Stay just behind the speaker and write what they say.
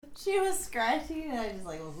She was scratching, and I just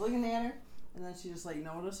like was looking at her, and then she just like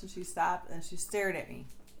noticed, and she stopped, and she stared at me.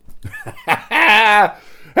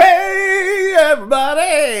 Hey,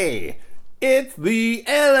 everybody! It's the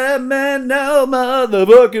Elemental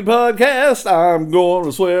Motherfucking Podcast. I'm going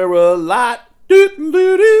to swear a lot.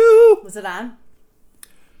 Doo-doo-doo-doo. Was it on?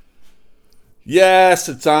 Yes,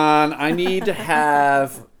 it's on. I need to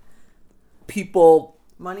have people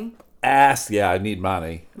Money? ask. Yeah, I need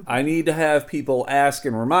money. I need to have people ask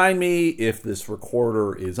and remind me if this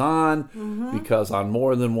recorder is on, because on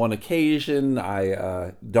more than one occasion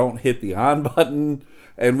I don't hit the on button.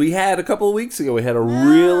 And we had a couple of weeks ago, we had a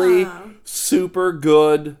really super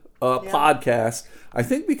good podcast. I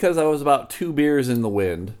think because I was about 2 beers in the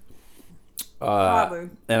wind. Probably.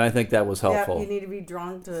 And I think that was helpful. Yeah, you need to be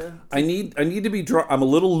drunk to... I need to be drunk. I'm a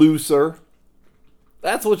little looser.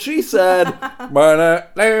 That's what she said. A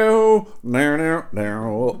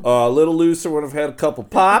little looser when I've had a couple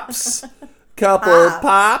pops.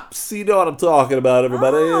 Pops. You know what I'm talking about,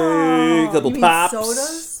 everybody. Couple you mean pops.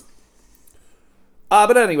 Sodas?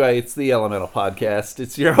 But anyway, it's the Elemental Podcast.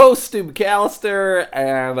 It's your host, Stu McAllister,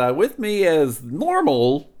 and with me as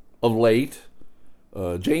normal of late,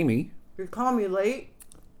 Jamie. You're calling me late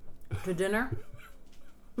to dinner?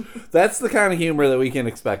 That's the kind of humor that we can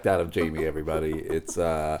expect out of Jamie, everybody. It's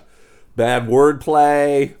bad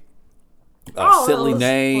wordplay, silly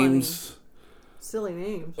names. Funny. Silly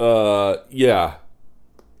names. Yeah.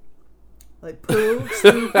 Like poo?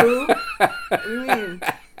 Stu poo? What do you mean?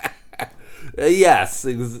 Yes,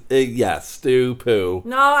 Stu Poo.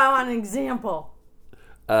 No, I want an example.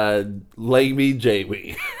 Lamey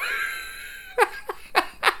Jamie.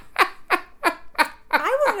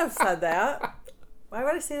 I wouldn't have said that. Why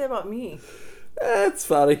would I say that about me? That's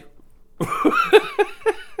funny.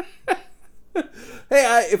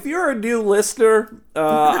 Hey, if you're a new listener,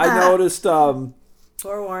 I noticed...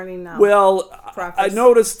 Forewarning now. Well, Preface. I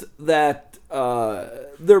noticed that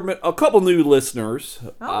there are a couple new listeners.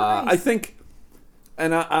 Nice. I think...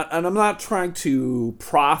 And I'm not trying to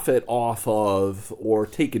profit off of or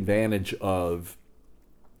take advantage of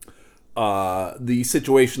the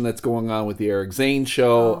situation that's going on with the Eric Zane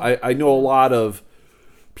show. I know a lot of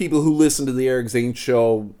people who listen to the Eric Zane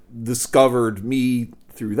show discovered me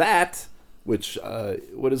through that. Which,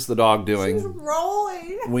 what is the dog doing? She's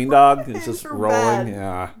rolling. Ween dog is just Into rolling. bed.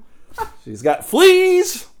 Yeah, she's got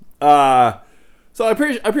fleas. So I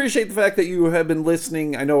appreciate the fact that you have been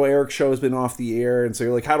listening. I know Eric's show has been off the air, and so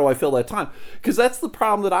you're like, how do I fill that time? Because that's the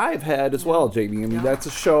problem that I've had as well, Jamie. I mean, that's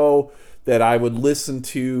a show that I would listen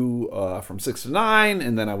to from 6 to 9,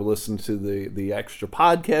 and then I would listen to the extra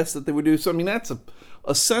podcast that they would do. So, I mean, that's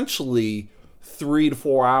essentially 3 to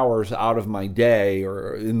 4 hours out of my day,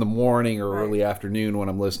 or in the morning or early afternoon when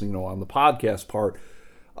I'm listening to on the podcast part.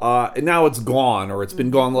 And now it's gone, or it's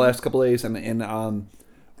been gone the last couple of days, and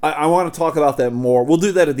I want to talk about that more. We'll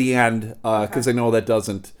do that at the end, because I know that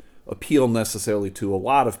doesn't appeal necessarily to a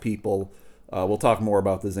lot of people. We'll talk more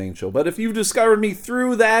about the Zane show. But if you've discovered me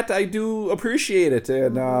through that, I do appreciate it.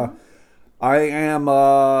 And I am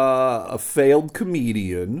a failed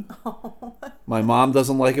comedian. My mom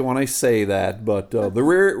doesn't like it when I say that, but the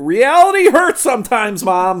reality hurts sometimes,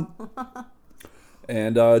 Mom.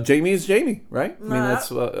 And Jamie is Jamie, right? I mean,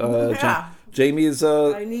 that's... Jamie is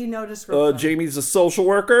I need no description. Jamie's a social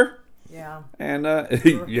worker. Yeah. And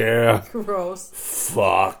yeah. Gross.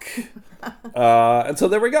 Fuck. And so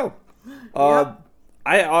there we go.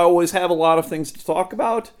 I always have a lot of things to talk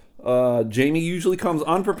about. Jamie usually comes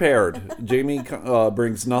unprepared. Jamie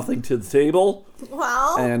brings nothing to the table.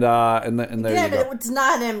 Well. And there you go. It's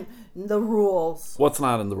not in the rules. What's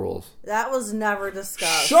not in the rules? That was never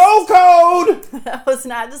discussed. Show code. That was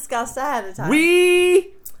not discussed ahead of time.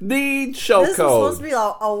 We need show this code. This was supposed to be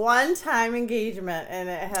a one-time engagement, and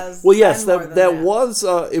it has. Well, yes, been more than that was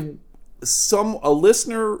a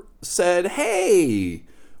listener said, "Hey,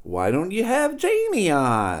 why don't you have Jamie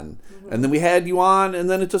on?" And then we had you on, and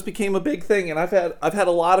then it just became a big thing. And I've had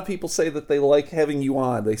a lot of people say that they like having you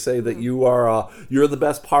on. They say that you're the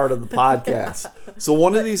best part of the podcast. So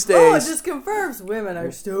one of these days, it just confirms women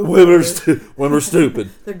are stupid. Women are stupid.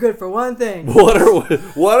 They're good for one thing. What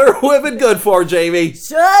are women good for, Jamie?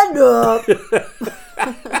 Shut up.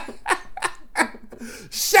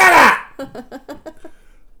 Shut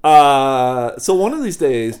up. So one of these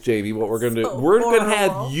days, Jamie, what we're going to do, we're going to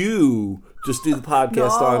have you just do the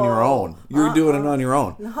podcast on your own. You're doing it on your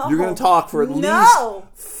own. No. You're going to talk for at least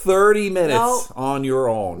 30 minutes on your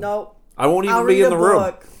own. Nope. I won't even be in the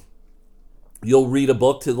room. You'll read a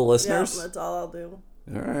book to the listeners? Yeah, that's all I'll do.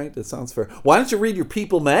 All right, that sounds fair. Why don't you read your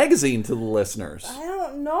People magazine to the listeners? I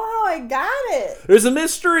don't know how I got it. There's a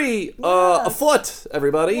mystery afoot,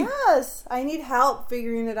 everybody. Yes, I need help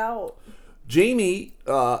figuring it out. Jamie,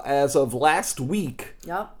 as of last week,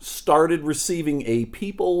 started receiving a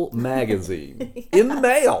People magazine in the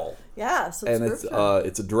mail. Yeah, and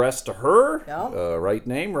it's addressed to her. Right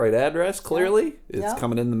name, right address, clearly. It's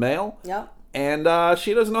coming in the mail. Yep. And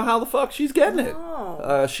she doesn't know how the fuck she's getting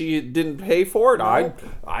it. She didn't pay for it. Nope.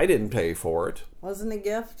 I didn't pay for it. Wasn't a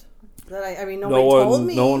gift. Nobody told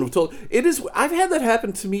me. No one told. It is. I've had that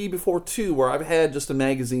happen to me before too, where I've had just a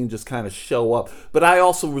magazine just kind of show up. But I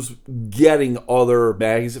also was getting other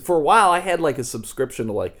magazines for a while. I had like a subscription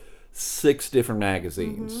to like 6 different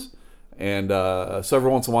magazines, and so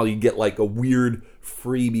every once in a while you get like a weird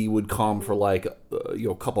freebie would come for like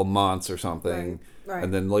a couple months or something. Right.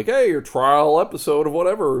 And then like, hey, your trial episode of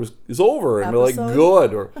whatever is over, and they're like,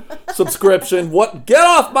 good, or subscription. What? Get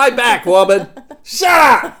off my back, woman! Shut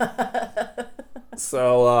up!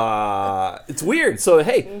 So it's weird. So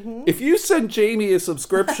hey, if you send Jamie a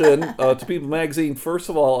subscription to People magazine, first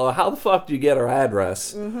of all, how the fuck do you get our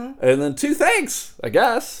address? And then 2, thanks, I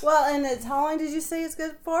guess. Well, and how long did you say it's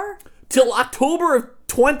good for? Till October of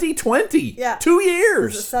 2020. Yeah. 2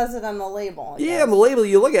 years. It says it on the label. Yeah, on the label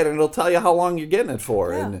you look at it, and it'll tell you how long you're getting it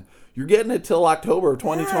for. Yeah. And you're getting it till October of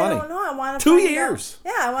 2020. Yeah, I don't know. I want to 2 years.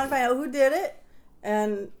 I want to find out who did it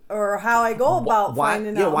or how I go about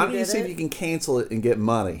finding out why who don't you did see it. if you can cancel it and get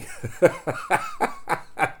money?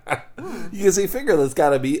 Because you figure there's got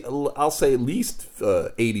to be, I'll say at least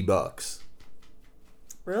 $80.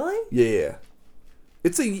 Really? Yeah.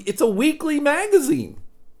 It's a weekly magazine.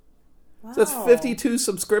 Wow. So that's 52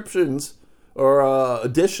 subscriptions or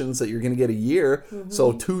editions that you're going to get a year.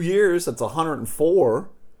 So 2 years, that's 104.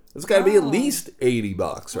 It's got to be at least $80,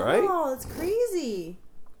 right? Oh, that's crazy.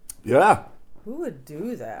 Yeah. Who would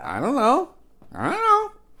do that? I don't know. I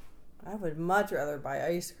would much rather buy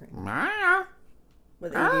ice cream.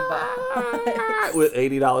 With $80. With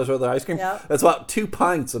 $80 worth of ice cream? Yep. That's about 2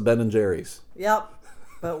 pints of Ben & Jerry's. Yep.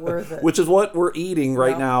 But worth it. Which is what we're eating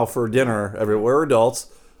right now for dinner. We're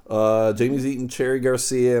adults. Jamie's eating Cherry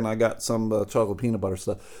Garcia, and I got some chocolate peanut butter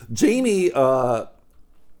stuff. Jamie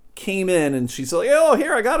came in, and she's like, oh,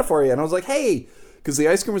 here, I got it for you. And I was like, hey, because the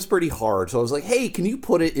ice cream was pretty hard. So I was like, hey, can you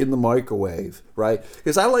put it in the microwave, right?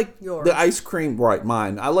 Because I like the ice cream, right,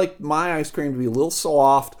 mine. I like my ice cream to be a little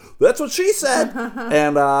soft. That's what she said.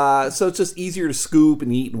 And so it's just easier to scoop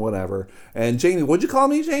and eat and whatever. And Jamie, what'd you call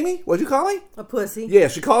me, Jamie? What'd you call me? A pussy. Yeah,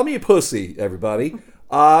 she called me a pussy, everybody.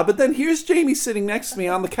 But then here's Jamie sitting next to me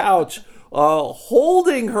on the couch,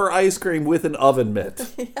 holding her ice cream with an oven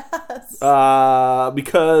mitt. Yes.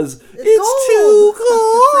 Because it's too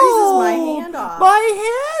cold. It freezes my hand off. My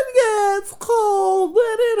hand gets cold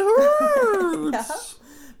when it hurts.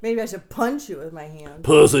 Maybe I should punch you with my hand.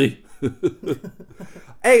 Pussy.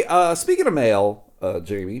 Hey, speaking of mail,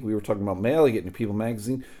 Jamie, we were talking about mail, getting to People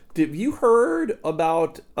magazine. Have you heard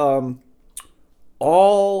about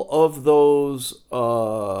all of those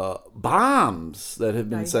bombs that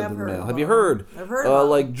have been sent in the mail? Have you heard? I've heard about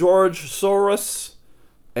like George Soros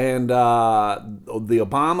and the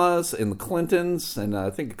Obamas and the Clintons and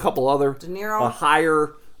I think a couple other De Niro.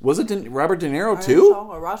 higher. Was it Robert De Niro too?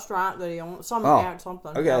 So, a restaurant that he owned.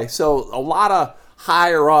 Something. Okay, Yeah. so a lot of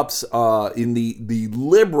higher ups in the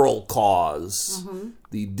liberal cause,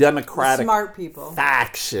 the Democratic smart people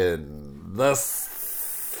faction, the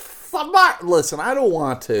smart. Listen, I don't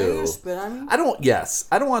want to. Are you spit on me? I don't. Yes,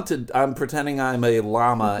 I don't want to. I'm pretending I'm a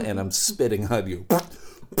llama and I'm spitting on you.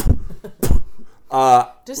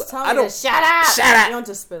 Just tell me to shut up. Shut up. You don't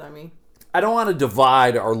just spit on me. I don't want to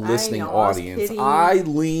divide our listening audience. I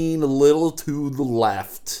lean a little to the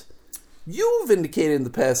left. You've indicated in the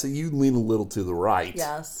past that you lean a little to the right.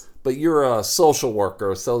 Yes. But you're a social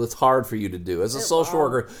worker, so it's hard for you to do. As a social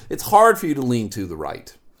worker, it's hard for you to lean to the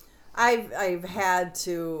right. I've had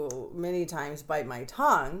to many times bite my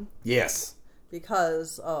tongue. Yes.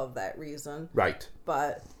 Because of that reason. Right.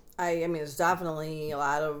 But I mean, there's definitely a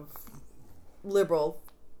lot of liberal,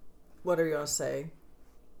 whatever you want to say,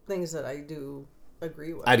 things that I do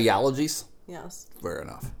agree with. Ideologies? Yes. Fair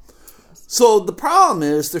enough. Yes. So the problem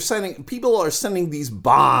is people are sending these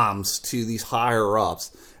bombs to these higher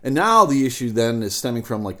ups. And now the issue then is stemming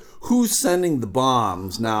from like who's sending the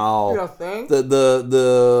bombs now. You think?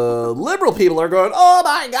 The liberal people are going, oh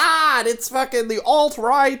my God, it's fucking the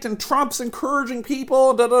alt-right and Trump's encouraging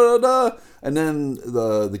people, da da da da. And then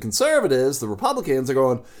the conservatives, the Republicans are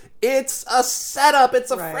going, it's a setup,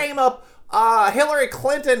 it's a frame up. Hillary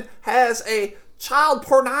Clinton has a child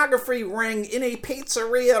pornography ring in a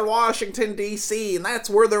pizzeria in Washington, D.C., and that's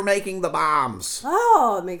where they're making the bombs.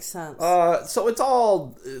 Oh, it makes sense. So it's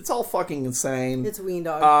all fucking insane. It's Ween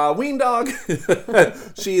Dog. Ween Dog.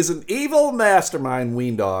 She is an evil mastermind,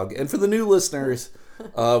 Ween Dog. And for the new listeners,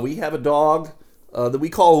 we have a dog that we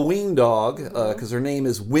call Ween Dog because her name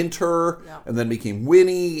is Winter, and then became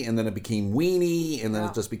Winnie, and then it became Weenie, and then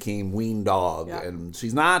it just became Ween Dog. And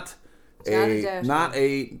she's not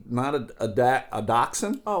a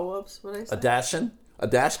dachshund. Oh, whoops! What did I say? A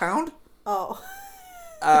dash hound. Oh.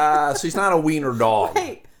 So she's not a wiener dog.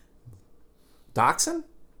 Wait. Dachshund?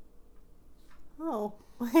 Oh,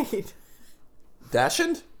 wait.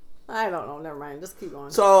 Dachshund? I don't know. Never mind. Just keep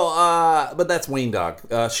going. So, but that's Ween Dog.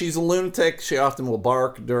 She's a lunatic. She often will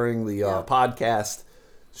bark during the podcast.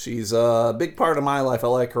 She's a big part of my life. I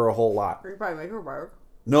like her a whole lot. You probably make her bark.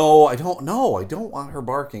 No, I don't. No, I don't want her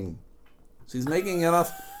barking. She's making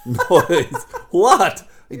enough noise. What?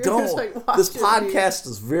 I don't. This podcast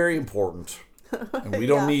is very important. And we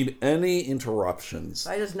don't need any interruptions.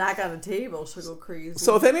 If I just knock on the table, she'll go crazy.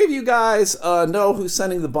 So if any of you guys know who's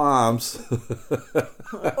sending the bombs...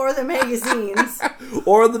 or the magazines.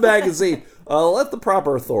 or the magazine, let the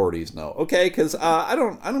proper authorities know, okay? Because I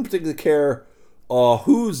don't particularly care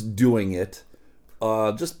who's doing it.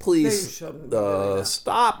 Just please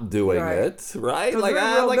stop doing it, right? Like,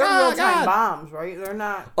 they're real-time bombs, right? They're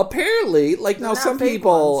not... Apparently, now some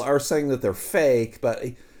people are saying that they're fake, but...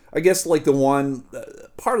 I guess, the one,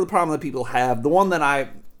 part of the problem that people have, the one that I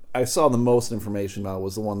saw the most information about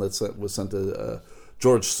was the one that was sent to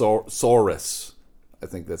George Soros. I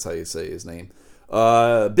think that's how you say his name.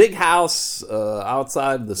 Big house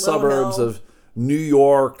outside the suburbs of New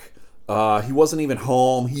York. He wasn't even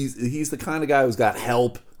home. He's the kind of guy who's got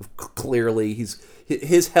help, clearly.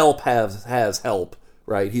 His help has help,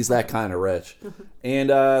 right? He's that kind of rich. And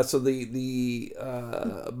so the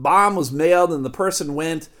bomb was mailed, and the person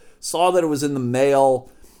went... saw that it was in the mail,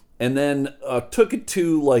 and then took it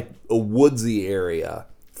to a woodsy area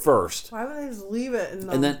first. Why would they just leave it in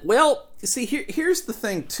the... And then, see, here's the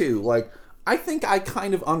thing too. I think I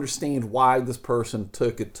kind of understand why this person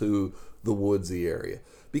took it to the woodsy area,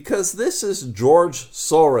 because this is George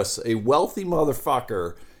Soros, a wealthy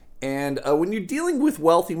motherfucker, and when you're dealing with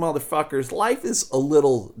wealthy motherfuckers, life is a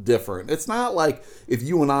little different. It's not like if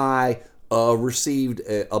you and I received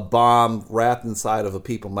a bomb wrapped inside of a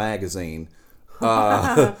People magazine.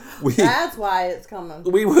 That's why it's coming.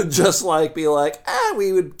 We would just be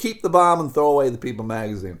we would keep the bomb and throw away the People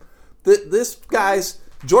magazine. This guy's,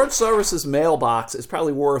 George Soros's mailbox is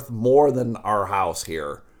probably worth more than our house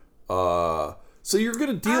here. So you're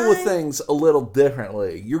going to deal with things a little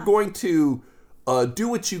differently. You're going to do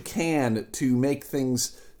what you can to make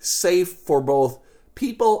things safe for both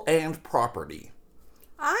people and property.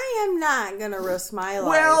 I am not going to risk my life.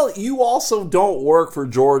 Well, you also don't work for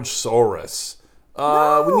George Soros.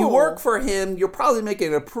 No. When you work for him, you're probably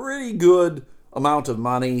making a pretty good amount of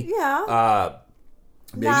money. Yeah.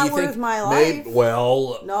 Maybe not you worth think, my life.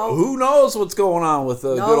 No. Who knows what's going on with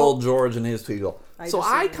good old George and his people.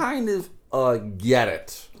 I kind of get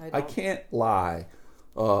it. I can't lie.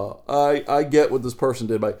 I get what this person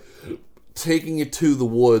did by taking it to the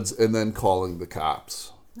woods and then calling the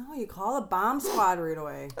cops. No, you call a bomb squad right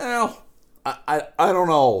away. Well, I don't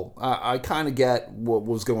know. I kind of get what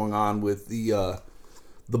was going on with the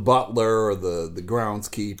butler or the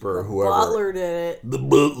groundskeeper or whoever. Butler did it. The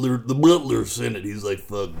butler sent it. He's like,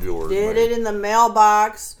 fuck George. Did it in the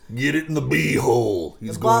mailbox. Get it in the bee-hole.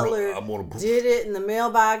 The butler did it in the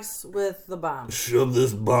mailbox with the bomb. Shove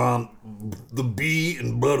this bomb. The B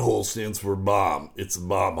in butthole stands for bomb. It's a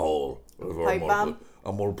bomb hole. Pipe bomb?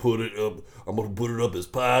 I'm gonna put it up. I'm gonna put it up his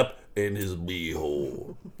pipe and his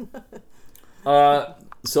beehole.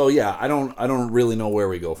 So yeah, I don't really know where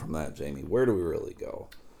we go from that, Jamie. Where do we really go?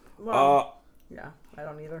 Well, yeah, I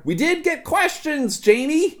don't either. We did get questions,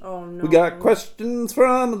 Jamie. Oh no, we got questions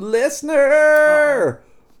from a listener. Uh-oh.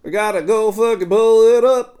 We gotta go fucking pull it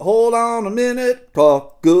up. Hold on a minute.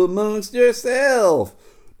 Talk amongst yourself.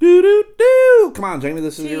 Do do do. Come on, Jamie.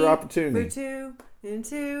 This is your opportunity. For two and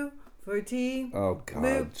two. 14. Oh, God.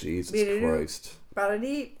 Boop, Jesus be-da-doo, Christ.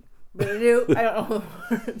 Ba-da-dee, ba-da-doo. I don't know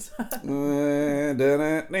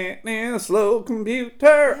the words. Slow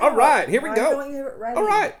computer. All right, here we go. All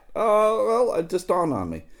right. Well, it just dawned on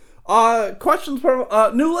me. Questions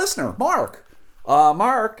from new listener, Mark.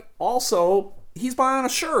 Mark, also, he's buying a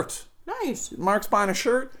shirt. Nice. Mark's buying a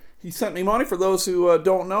shirt. He sent me money. For those who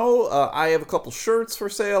don't know, I have a couple shirts for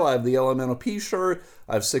sale. I have the LMNOP shirt.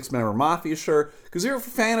 I have 6 Member Mafia shirt. Because you're a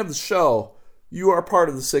fan of the show, you are part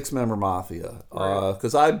of the 6-member mafia.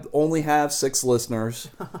 Because I only have 6 listeners.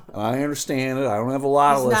 And I understand it. I don't have a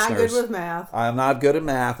lot of listeners. Not good with math. I'm not good at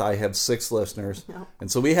math. I have 6 listeners. No. And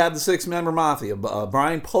so we have the 6-member mafia.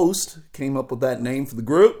 Brian Post came up with that name for the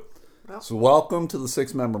group. Well, so welcome to the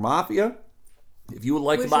 6-member mafia. If you would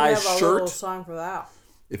like to buy a shirt. We should have a little song for that.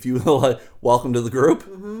 If you would welcome to the group.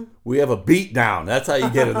 Mm-hmm. We have a beat down. That's how you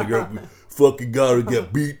get in the group. We fucking gotta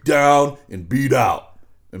get beat down and beat out.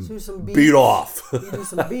 And beat off. Do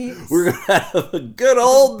some beats. We're going to have a good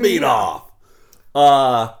old beat off.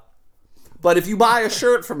 But if you buy a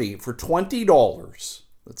shirt from me for $20,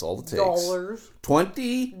 that's all it takes.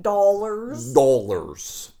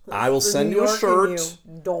 $20. I will send you a shirt.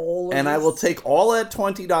 And I will take all that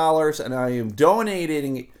 $20 and I am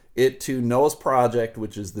donating it to Noah's Project,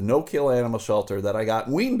 which is the no-kill animal shelter that I got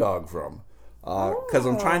Ween Dog from. Because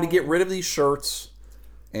I'm trying to get rid of these shirts.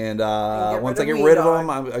 And once I get rid of them,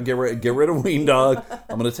 I get rid of Ween Dog.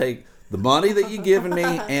 I'm going to take the money that you've given me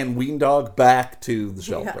and Ween Dog back to the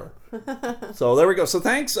shelter. Yeah. So there we go. So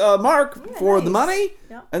thanks, Mark, for the money.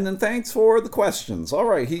 Yep. And then thanks for the questions. All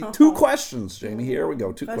right. 2 questions, Jamie. Here we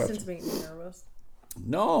go. 2 questions. Make me nervous.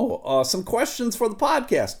 No. Some questions for the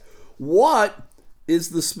podcast. What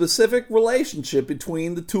is the specific relationship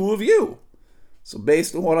between the 2 of you? So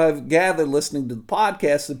based on what I've gathered listening to the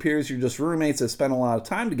podcast, it appears you're just roommates that spend a lot of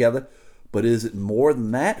time together. But is it more than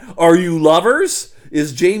that? Are you lovers?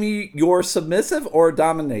 Is Jamie your submissive or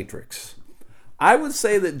dominatrix? I would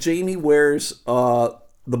say that Jamie wears the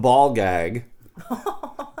ball gag,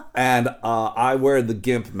 and I wear the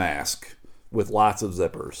gimp mask with lots of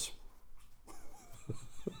zippers.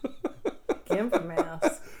 Gimp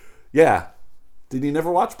mask? Yeah. Did you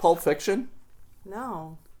never watch Pulp Fiction?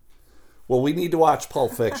 No. Well, we need to watch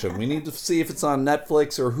Pulp Fiction. We need to see if it's on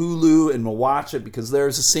Netflix or Hulu, and we'll watch it because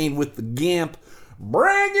there's a scene with the Gimp.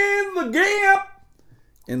 Bring in the Gimp!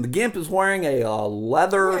 And the Gimp is wearing a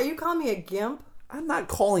leather... Yeah, you call me a Gimp? I'm not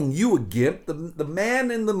calling you a Gimp. The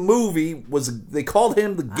man in the movie was... They called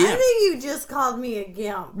him the Gimp. I think you just called me a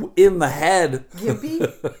Gimp. In the head. Gimpy?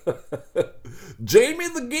 Jamie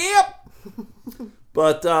the Gimp!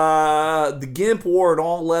 But the Gimp wore an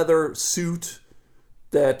all-leather suit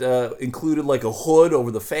that included like a hood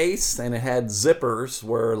over the face, and it had zippers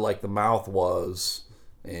where like the mouth was,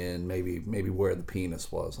 and maybe where the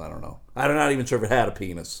penis was. I don't know. I'm not even sure if it had a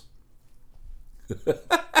penis. Do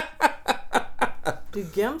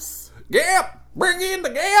Gimps? Gimp! Bring in the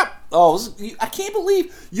Gimp! Oh, I can't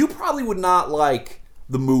believe you probably would not like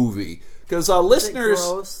the movie because listeners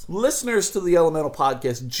to the Elemental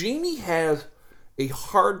Podcast, Jamie has a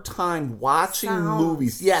hard time watching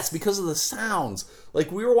movies. Yes, because of the sounds.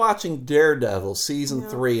 Like, we were watching Daredevil Season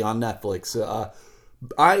 3 on Netflix.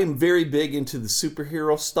 I am very big into the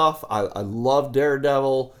superhero stuff. I love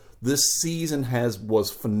Daredevil. This season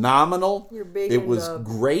was phenomenal. You're big It was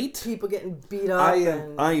great. People getting beat up.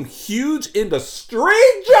 I am huge into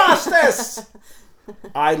street justice!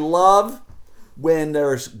 I love when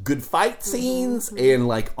there's good fight scenes and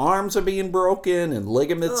like arms are being broken and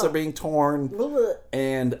ligaments are being torn.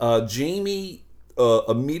 And Jamie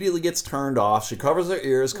immediately gets turned off. She covers her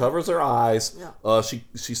ears, covers her eyes.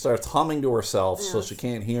 She starts humming to herself so she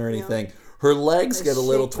can't hear anything. Her legs get a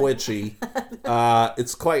little twitchy.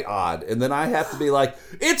 It's quite odd. And then I have to be like,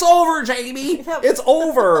 it's over, Jamie! It's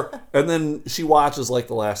over! And then she watches like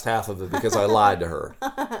the last half of it because I lied to her.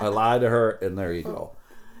 And there you go.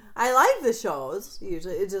 I like the shows.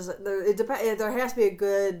 Usually, it depends. There has to be a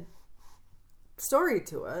good story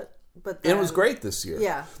to it. But then, and it was great this year.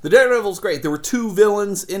 Yeah, the Daredevil's great. There were 2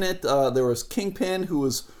 villains in it. There was Kingpin, who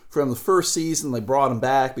was from the first season. They brought him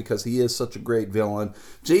back because he is such a great villain.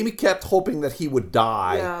 Jamie kept hoping that he would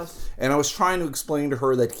die, and I was trying to explain to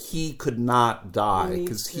her that he could not die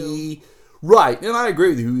because he. Right, and I agree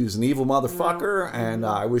with you. He's an evil motherfucker, and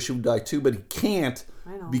I wish he would die too, but he can't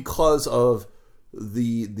because of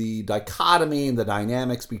the dichotomy and the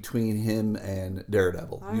dynamics between him and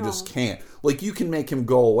Daredevil. You just can't. Like, you can make him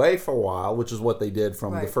go away for a while, which is what they did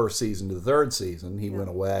from the first season to the 3rd season. He went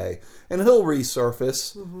away. And he'll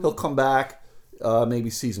resurface. He'll come back maybe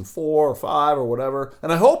season 4 or 5 or whatever.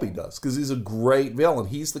 And I hope he does, because he's a great villain.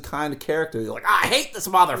 He's the kind of character you're like, I hate this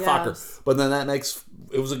motherfucker. Yes. But then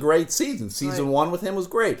it was a great season. Season 1 with him was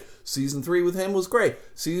great. Season 3 with him was great.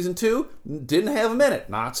 Season 2 didn't have him in it.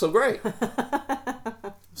 Not so great.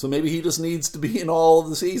 So maybe he just needs to be in all of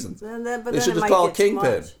the seasons. They should just call it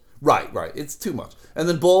Kingpin. Right. It's too much. And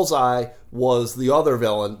then Bullseye was the other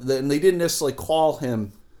villain. And they didn't necessarily call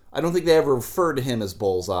him... I don't think they ever referred to him as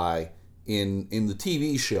Bullseye in the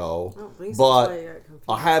TV show. But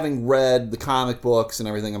having read the comic books and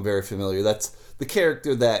everything, I'm very familiar. That's the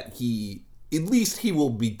character that he at least he will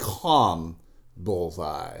become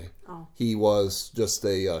Bullseye. Oh. He was just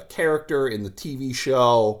a character in the TV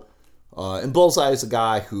show. And Bullseye is a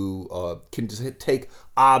guy who can just take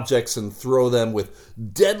objects and throw them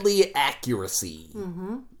with deadly accuracy.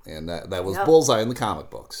 Mm-hmm. And that was Bullseye in the comic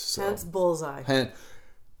books. So. Hence Bullseye.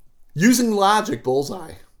 Using logic,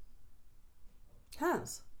 Bullseye.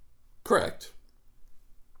 Hence. Correct.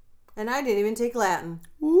 And I didn't even take Latin.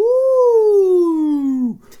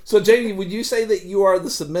 Ooh. So, Jamie, would you say that you are the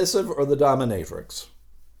submissive or the dominatrix?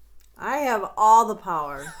 I have all the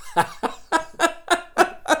power.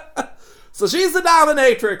 So she's the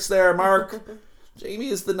dominatrix there, Mark. Jamie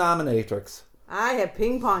is the dominatrix. I have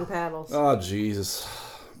ping pong paddles. Oh, Jesus.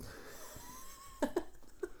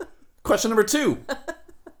 Question number 2.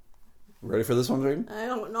 Ready for this one, Jamie? I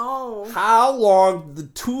don't know. How long did the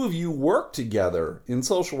two of you work together in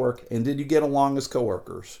social work, and did you get along as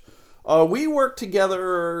coworkers? We worked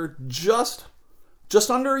together just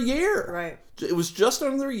under a year. Right. It was just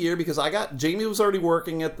under a year because Jamie was already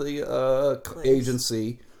working at the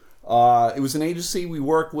agency. It was an agency we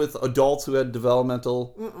worked with adults who had not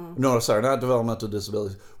developmental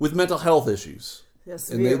disabilities, with mental health issues. Yeah,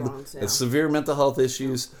 severe ones. Yeah. Severe mental health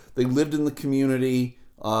issues. They lived in the community.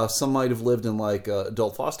 Some might have lived in like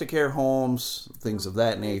adult foster care homes, things of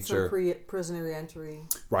that nature. Some prison reentry.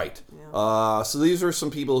 Right. Yeah. So these are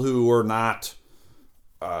some people who were not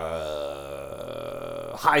high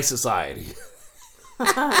society.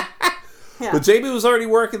 Yeah. But JB was already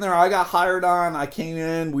working there. I got hired on. I came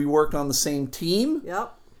in. We worked on the same team.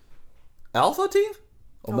 Yep. Alpha team?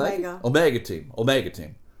 Omega team.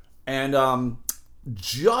 And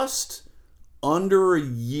just under a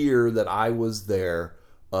year that I was there,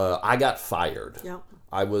 I got fired. Yep.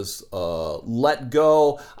 I was let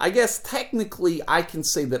go. I guess technically I can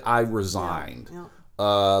say that I resigned. Yep.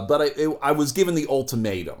 But I was given the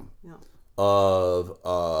ultimatum Yep. of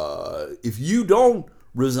if you don't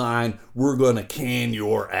resign, we're gonna can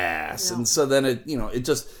your ass. Yeah. And so then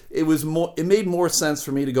it made more sense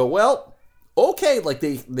for me to go, well, okay, like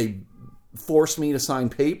they forced me to sign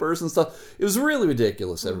papers and stuff. It was really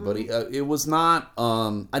ridiculous, everybody. Mm-hmm. It was not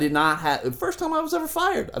I did not have the first time I was ever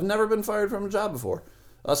fired. I've never been fired from a job before.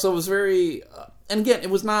 So it was very and again, it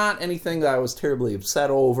was not anything that I was terribly upset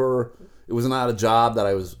over. It was not a job that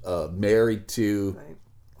I was married to. Right.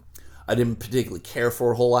 I didn't particularly care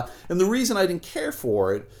for a whole lot. And the reason I didn't care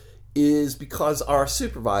for it is because our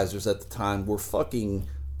supervisors at the time were fucking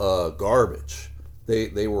garbage.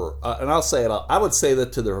 They were, and I'll say it, I would say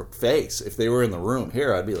that to their face. If they were in the room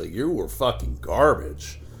here, I'd be like, you were fucking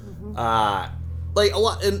garbage. Mm-hmm. Like a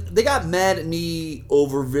lot, and they got mad at me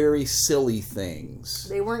over very silly things.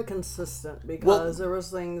 They weren't consistent because there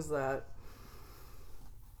was things that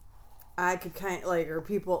I could kind of like, or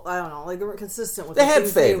people, I don't know, like they weren't consistent with. They had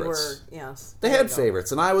favorites. They had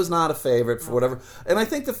favorites, and I was not a favorite for whatever. And I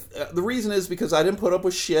think the reason is because I didn't put up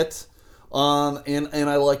with shit, and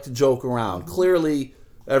I like to joke around. Mm-hmm. Clearly,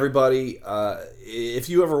 everybody, if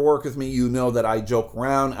you ever work with me, you know that I joke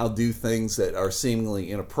around. I'll do things that are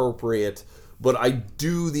seemingly inappropriate, but I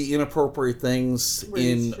do the inappropriate things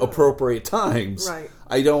in appropriate times. Right.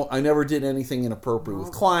 I never did anything inappropriate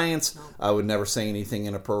with clients. No. I would never say anything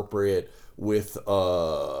inappropriate with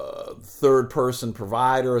third-person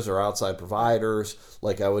providers or outside providers.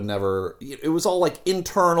 Like I would never. It was all like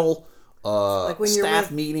internal like when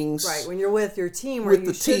staff meetings. Right, when you're with your team, where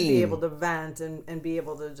you should be able to vent and be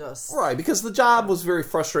able to just. Right, because the job was very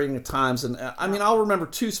frustrating at times, and I mean, I'll remember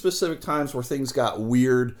 2 specific times where things got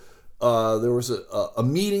weird. There was a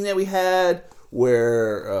meeting that we had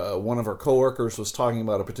where one of our coworkers was talking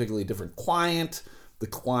about a particularly different client. The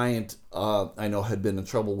client, I know, had been in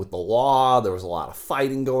trouble with the law. There was a lot of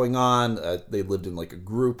fighting going on. They lived in like a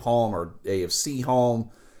group home or AFC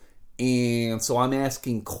home. And so I'm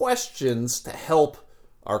asking questions to help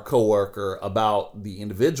our coworker about the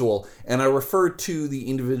individual. And I referred to the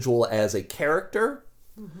individual as a character.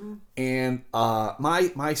 Mm-hmm. And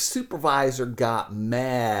my supervisor got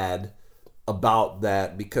mad about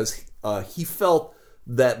that because he felt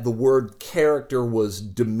that the word character was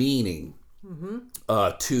demeaning to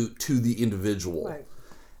the individual. Right.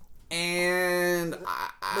 And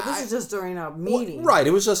but this is just during a meeting, right?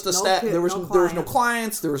 It was just a staff. There was no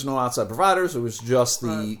clients. There was no outside providers. It was just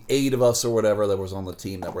the 8 of us or whatever that was on the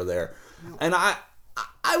team that were there. And I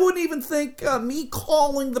wouldn't even think me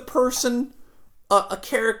calling the person a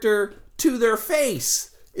character to their face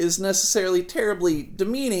is necessarily terribly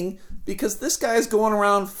demeaning, because this guy's going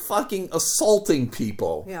around fucking assaulting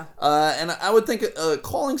people. Yeah. And I would think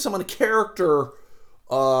calling someone a character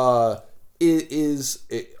is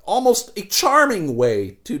almost a charming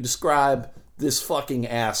way to describe this fucking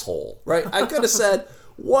asshole, right? I could have said,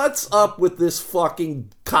 what's up with this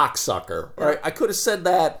fucking cocksucker, right? I could have said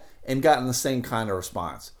that and gotten the same kind of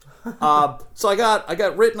response. So I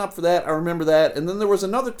got written up for that. I remember that. And then there was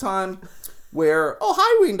another time where, oh,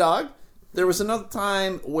 hi, Ween Dog. There was another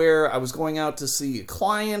time where I was going out to see a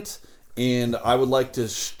client, and I would like to,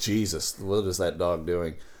 Jesus, what is that dog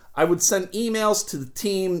doing? I would send emails to the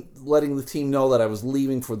team, letting the team know that I was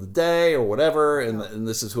leaving for the day or whatever, and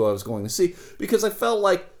this is who I was going to see, because I felt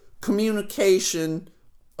like communication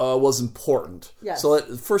was important. Yes. So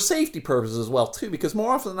for safety purposes as well, too, because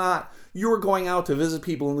more often than not, you were going out to visit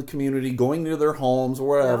people in the community, going to their homes or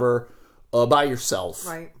wherever, by yourself.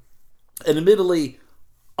 Right. And admittedly,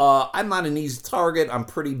 I'm not an easy target. I'm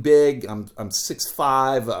pretty big. I'm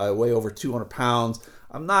 6'5". I weigh over 200 pounds.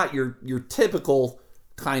 I'm not your typical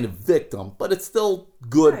kind of victim, but it's still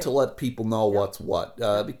good to let people know what's what,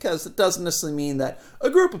 because it doesn't necessarily mean that a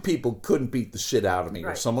group of people couldn't beat the shit out of me,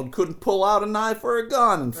 or someone couldn't pull out a knife or a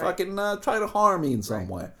gun and fucking try to harm me in some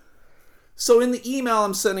way. So in the email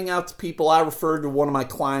I'm sending out to people, I referred to one of my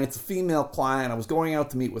clients, a female client. I was going out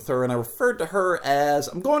to meet with her, and I referred to her as,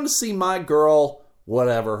 I'm going to see my girl,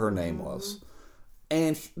 whatever her name was.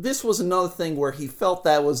 And this was another thing where he felt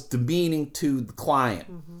that was demeaning to the client.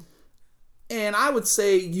 And I would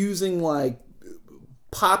say using like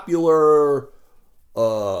popular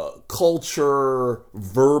culture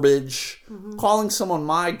verbiage, calling someone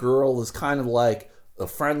my girl is kind of like a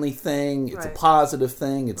friendly thing. It's a positive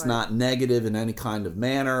thing. It's not negative in any kind of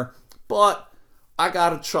manner. But I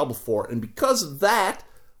got in trouble for it. And because of that,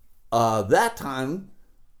 that time,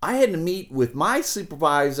 I had to meet with my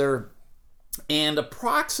supervisor and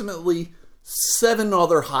approximately 7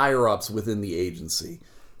 other higher-ups within the agency.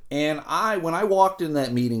 And when I walked in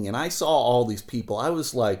that meeting and I saw all these people, I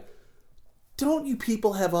was like, don't you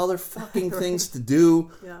people have other fucking things to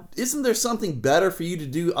do? Isn't there something better for you to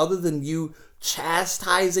do other than you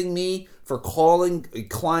chastising me for calling a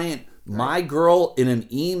client my girl in an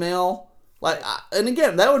email? Like, and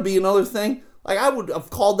again, that would be another thing. Like, I would have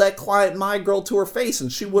called that client my girl to her face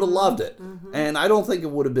and she would have loved it. And I don't think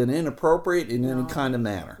it would have been inappropriate in any kind of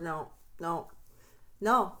manner.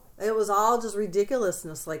 No. It was all just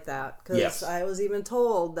ridiculousness like that. Because I was even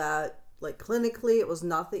told that, like, clinically, it was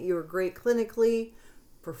nothing. You were great clinically,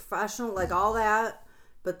 professional, like all that.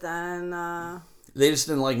 But then... they just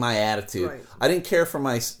didn't like my attitude. I didn't care for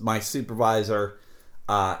my supervisor,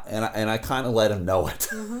 and I kind of let him know it.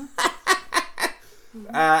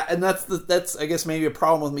 And that's I guess maybe a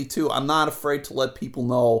problem with me too. I'm not afraid to let people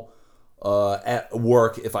know at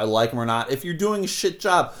work if I like them or not. If you're doing a shit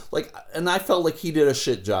job, like, and I felt like he did a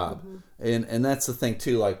shit job, and that's the thing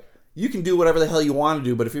too. Like, you can do whatever the hell you want to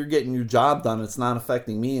do, but if you're getting your job done, it's not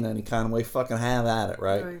affecting me in any kind of way. Fucking have at it,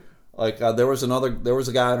 right? Like, there was a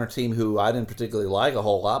guy on our team who I didn't particularly like a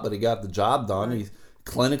whole lot, but he got the job done.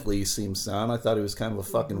 Clinically he seemed sound. I thought he was kind of a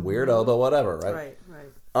fucking weirdo, but whatever, right?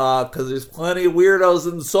 Because there's plenty of weirdos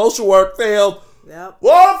in the social work field. Yep.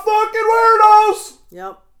 What fucking weirdos!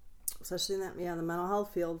 Yep. Especially in that, the mental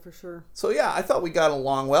health field, for sure. So, yeah, I thought we got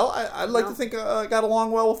along well. I'd like to think I got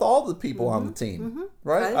along well with all the people on the team.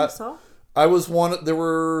 Right? I think so. I was one... There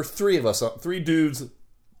were 3 of us, 3 dudes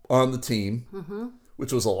on the team,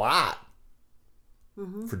 which was a lot.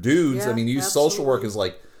 For dudes. I mean, social work is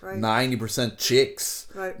like 90% chicks.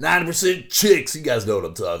 90% chicks. You guys know what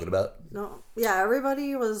I'm talking about. No. Yeah,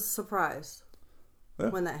 everybody was surprised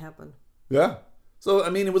when that happened. Yeah. So, I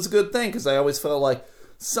mean, it was a good thing because I always felt like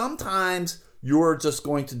sometimes you're just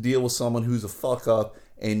going to deal with someone who's a fuck up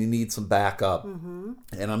and you need some backup. And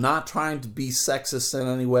I'm not trying to be sexist in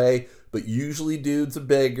any way, but usually dudes are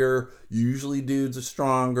bigger. Usually dudes are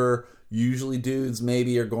stronger. Usually dudes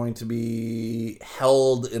maybe are going to be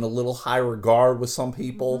held in a little high regard with some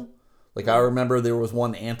people. Like, I remember there was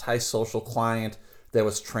one antisocial client that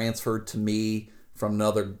was transferred to me from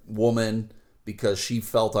another woman because she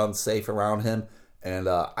felt unsafe around him. And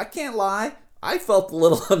I can't lie, I felt a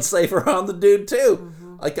little unsafe around the dude too.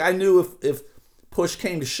 Like, I knew if push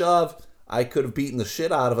came to shove, I could have beaten the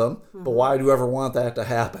shit out of him. But why do you ever want that to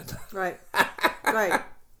happen? Right.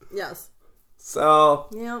 Yes. So,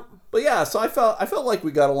 yeah. But yeah, so I felt like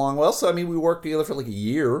we got along well. So, I mean, we worked together for like a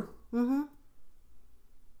year.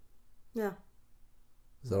 Yeah.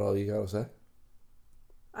 Is that all you got to say?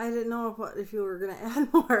 I didn't know if you were going to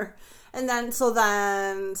add more. And then, so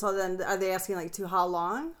then, are they asking like to how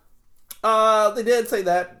long? They did say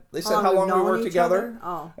that. They said how long we worked together.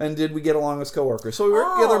 And did we get along as coworkers. So we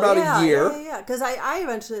worked together about a year. Yeah. Because I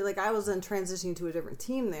eventually, like, I was then transitioning to a different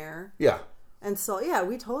team there. Yeah. And so, yeah,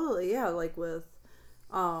 we totally, like with,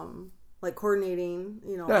 like coordinating,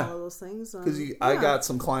 all of those things. Because I got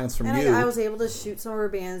some clients from you. I was able to shoot some rubber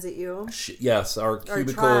bands at you. Yes, our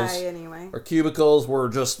cubicles. Or try, anyway. Our cubicles were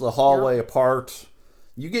just the hallway apart.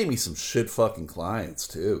 You gave me some shit fucking clients,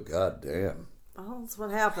 too. God damn. Oh, that's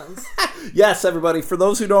what happens. Yes, everybody. For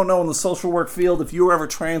those who don't know, in the social work field, if you were ever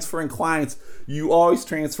transferring clients, you always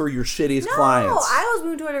transfer your shittiest clients. No, I was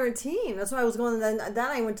moved to a different team. That's why I was going. Then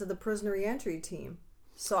I went to the prisoner reentry team.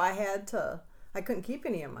 So I couldn't keep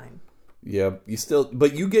any of mine. Yeah,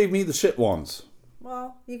 but you gave me the shit ones.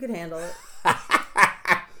 Well, you could handle it.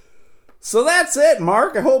 So that's it,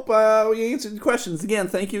 Mark. I hope we answered the questions. Again,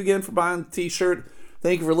 thank you again for buying the t-shirt.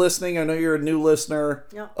 Thank you for listening. I know you're a new listener.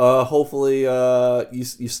 Yep. Hopefully you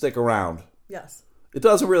stick around. Yes. It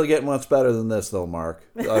doesn't really get much better than this, though, Mark.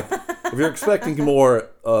 If you're expecting more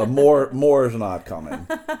is not coming.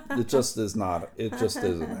 It just is not. It just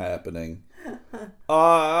isn't happening.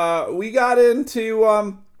 We got into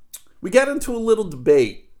a little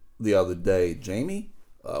debate the other day, Jamie.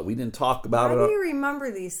 We didn't talk about it. Why do you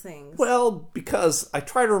remember these things? Well, because I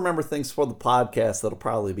try to remember things for the podcast that'll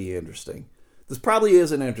probably be interesting. This probably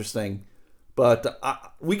isn't interesting, but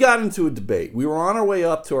we got into a debate. We were on our way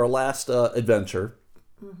up to our last adventure,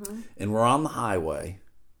 and we're on the highway.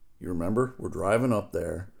 You remember? We're driving up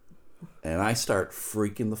there, and I start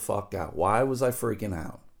freaking the fuck out. Why was I freaking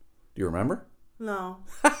out? Do you remember? No.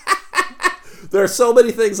 There are so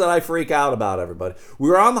many things that I freak out about, everybody. We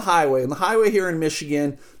were on the highway, and the highway here in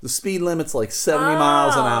Michigan, the speed limit's like 70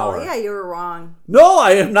 miles an hour. Yeah, you were wrong. No,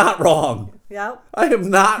 I am not wrong. Yep. I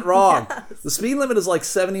am not wrong. Yes. The speed limit is like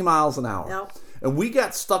 70 miles an hour. Yep. And we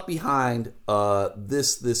got stuck behind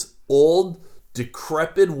this old,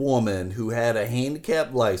 decrepit woman who had a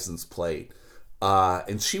handicapped license plate.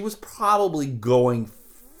 And she was probably going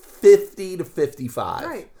 50 to 55.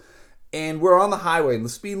 Right. And we're on the highway, and the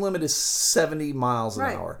speed limit is 70 miles an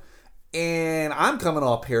hour. And I'm coming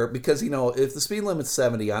up here because, if the speed limit's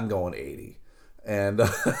 70, I'm going 80. And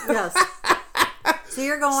yes. So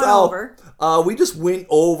you're going over. We just went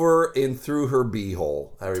over and through her beehole,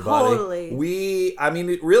 everybody. Totally. It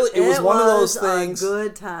was one of those things. A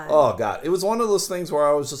good time. Oh, God. It was one of those things where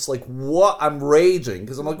I was just like, what? I'm raging.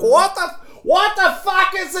 Because I'm like, what the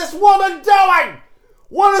fuck is this woman doing?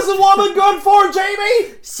 What is the woman good for,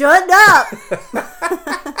 Jamie? Shut up.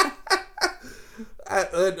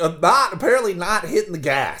 Apparently not hitting the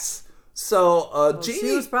gas. So, Jeannie...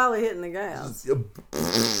 She was probably hitting the gas.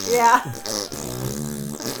 Yeah.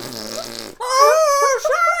 Oh,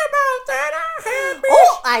 sorry about that.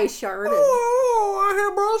 I sharted. Oh, I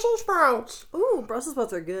had Brussels sprouts. Ooh, Brussels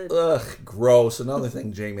sprouts are good. Ugh, gross. Another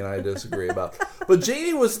thing Jamie and I disagree about. But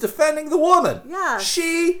Jamie was defending the woman. Yeah.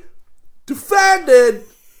 She defended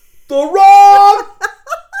the wrong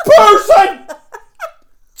person.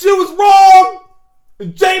 She was wrong.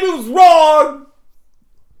 And Jamie was wrong.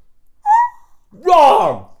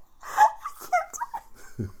 Wrong.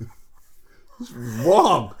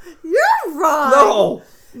 Wrong. You're wrong. No.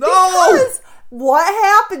 Because what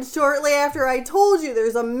happened shortly after I told you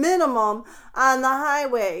there's a minimum on the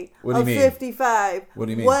highway of 55? What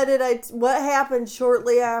do you mean? What happened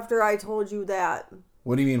shortly after I told you that?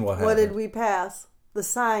 What do you mean what happened? What did we pass? The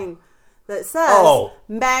sign that says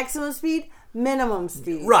maximum speed, minimum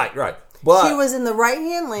speed. Right. But she was in the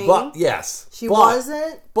right-hand lane. But yes. She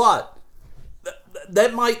wasn't. But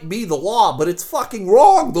that might be the law, but it's fucking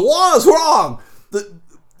wrong. The law is wrong.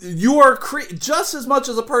 You are just as much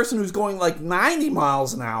as a person who's going like 90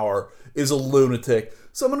 miles an hour is a lunatic.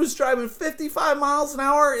 Someone who's driving 55 miles an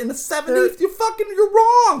hour in a 70, you're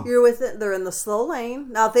wrong. You're with it. They're in the slow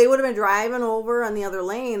lane. Now, if they would have been driving over on the other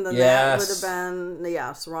lane, then that would have been,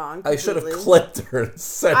 wrong. Completely. I should have clipped her and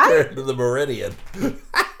sent her into the Meridian.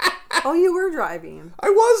 Oh, you were driving. I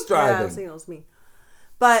was driving. Yeah, so it was me.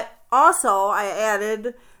 But also, I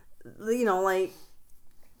added, I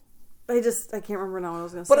can't remember now what I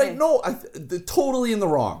was going to say. But I know, they're totally in the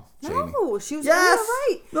wrong, Jamie. No, she was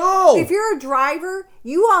right. No. If you're a driver,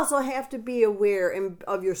 you also have to be aware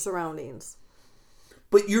of your surroundings.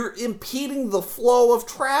 But you're impeding the flow of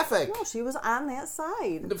traffic. No, she was on that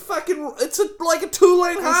side. It's like a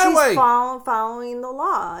 2-lane highway. She's following the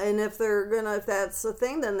law. And if that's the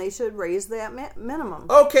thing, then they should raise that minimum.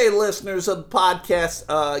 Okay, listeners of the podcast,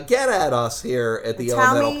 get at us here at the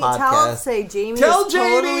Elemental Podcast. Tell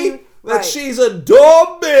Jamie that she's a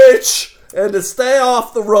dumb bitch and to stay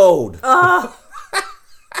off the road. I'll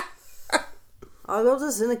go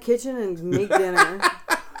just in the kitchen and make dinner.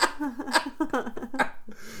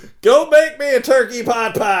 Go make me a turkey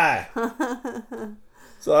pot pie.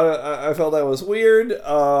 So I felt that was weird.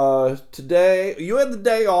 Today, you had the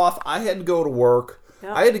day off. I had to go to work.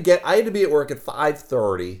 Yep. I had to be at work at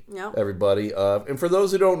 5:30. Yep. Everybody, and for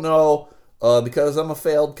those who don't know, because I'm a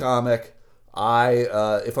failed comic,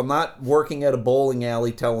 if I'm not working at a bowling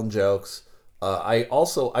alley telling jokes, I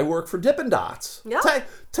work for Dippin' Dots. Yep.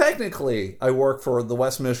 Technically, I work for the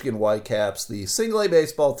West Michigan Whitecaps, the single A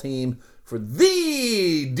baseball team for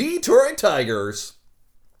the Detroit Tigers.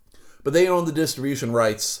 But they own the distribution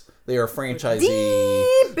rights. They are a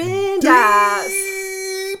franchisee. Dippin' Dots.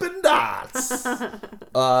 Dippin' Dots.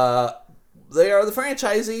 They are the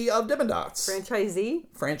franchisee of Dippin' Dots. Franchisee?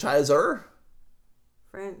 Franchisor?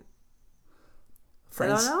 I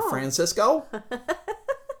don't know. Francisco?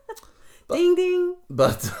 Ding, ding.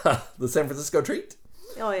 But the San Francisco treat?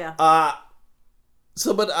 Oh, yeah.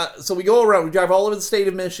 So we go around. We drive all over the state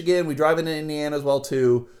of Michigan. We drive into Indiana as well,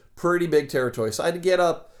 too. Pretty big territory. So I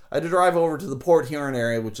had to drive over to the Port Huron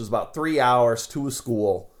area, which is about 3 hours to a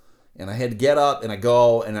school. And I had to get up and I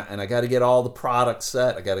go and I got to get all the products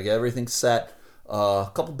set. I got to get everything set. A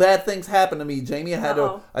couple bad things happened to me, Jamie. I had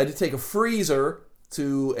to take a freezer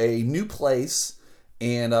to a new place.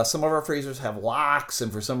 And some of our freezers have locks.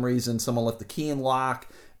 And for some reason, someone left the key in lock.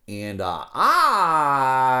 And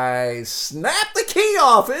I snapped the key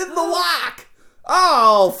off in the lock.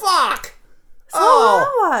 Oh, fuck. So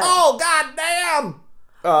what? Oh, goddamn.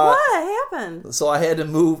 What happened? So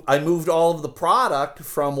I moved all of the product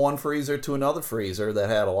from one freezer to another freezer that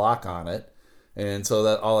had a lock on it. And so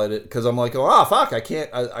that all I did, because I'm like, oh, fuck, I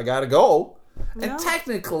gotta go. No. And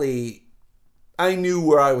technically, I knew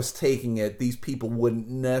where I was taking it. These people wouldn't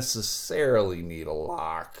necessarily need a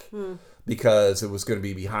lock. Because it was going to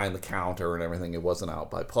be behind the counter and everything. It wasn't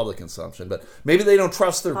out by public consumption. But maybe they don't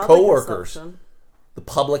trust their coworkers. The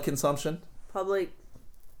public consumption? Public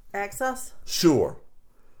access? Sure.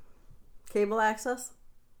 Cable access?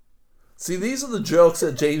 See, these are the jokes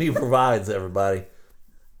that Jamie provides, everybody.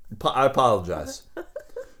 I apologize.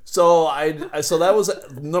 So so that was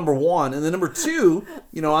number one. And then number two,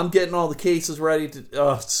 I'm getting all the cases ready to...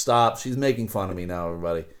 Oh, stop. She's making fun of me now,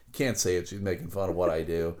 everybody. Can't say it. She's making fun of what I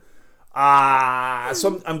do.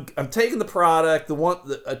 So I'm taking the product. A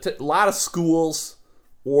lot of schools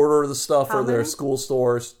order the stuff for their school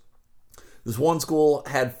stores. This one school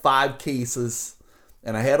had 5 cases,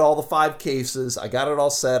 and I had all the 5 cases. I got it all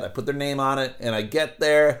set. I put their name on it, and I get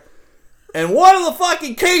there, and one of the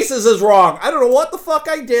fucking cases is wrong. I don't know what the fuck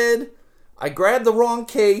I did. I grabbed the wrong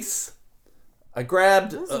case. What's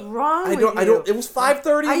wrong with you? It was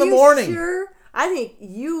 5:30 in the morning. Are you sure? I think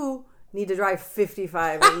you need to drive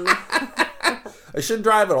 55. I shouldn't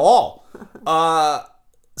drive at all.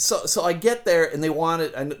 So I get there, and they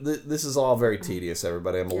wanted... And this is all very tedious,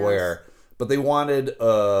 everybody. I'm aware. But they wanted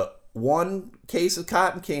 1 case of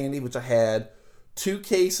cotton candy, which I had, 2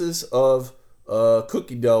 cases of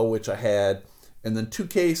cookie dough, which I had, and then 2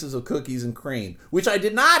 cases of cookies and cream, which I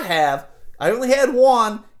did not have. I only had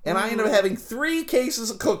 1, and I ended up having 3 cases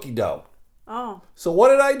of cookie dough. Oh. So what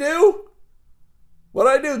did I do? What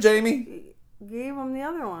did I do, Jamie? You gave them the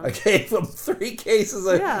other one. I gave them 3 cases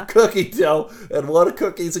of cookie dough and 1 of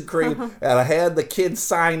cookies and cream, and I had the kid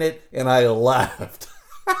sign it, and I left.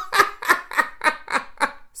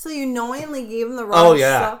 So you knowingly gave them the wrong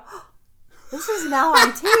stuff? This is now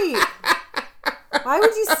on tape. Why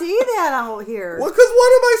would you say that out here? Well, because what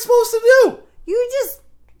am I supposed to do? You just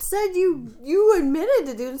said you admitted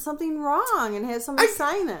to doing something wrong and had somebody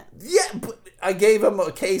sign it. Yeah, but I gave them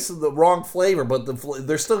a case of the wrong flavor, but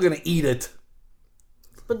they're still going to eat it.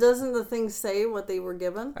 But doesn't the thing say what they were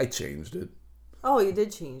given? I changed it. Oh, you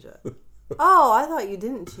did change it. Oh, I thought you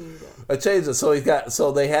didn't change it. I changed it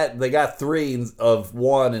so they got 3 of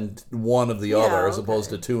one and 1 of the other as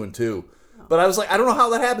opposed to 2 and 2. But I was like, I don't know how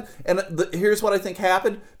that happened. And here's what I think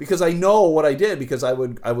happened, because I know what I did, because I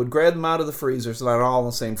would grab them out of the freezer, so they're all in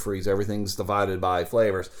the same freezer. Everything's divided by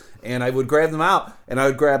flavors. And I would grab them out, and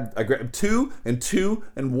I grabbed 2 and 2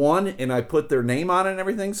 and 1, and I put their name on it and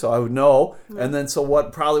everything, so I would know. Yeah. And then so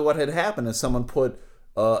what had happened is someone put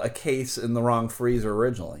a case in the wrong freezer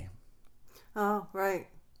originally. Oh, right.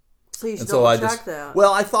 So you should double check that.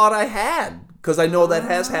 Well, I thought I had, because I know that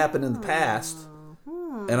has happened in the past.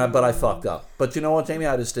 But I fucked up. But you know what, Jamie?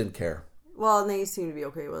 I just didn't care. Well, and they seem to be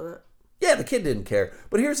okay with it. Yeah, the kid didn't care.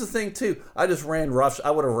 But here's the thing, too. I would have ran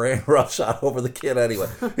roughshod over the kid anyway.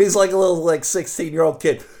 He's like a little 16-year-old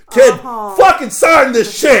kid. Kid, fucking sign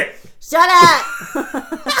this shit! Shut up!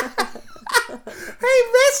 Hey,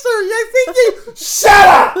 mister, I think you... Shut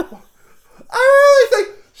up! I really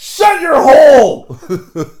think... Shut your hole!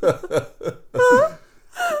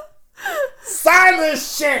 Sign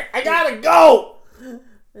this shit! I gotta go!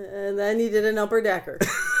 And then he did an upper decker.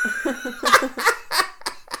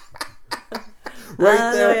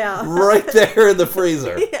 right there, right there in the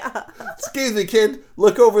freezer. Yeah. Excuse me, kid.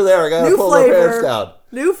 Look over there. I gotta New pull flavor. my pants down.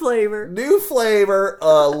 New flavor. New flavor,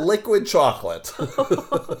 liquid chocolate.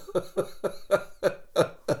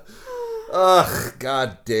 Ugh,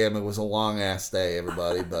 god damn, it was a long ass day,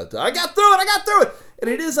 everybody. But I got through it. And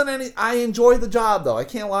it isn't any. I enjoy the job, though. I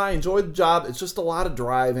can't lie. I enjoy the job. It's just a lot of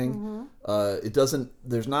driving. It doesn't.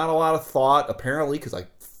 There's not a lot of thought, apparently, because I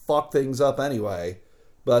fuck things up anyway.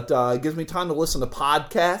 But it gives me time to listen to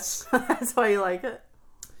podcasts. That's why you like it.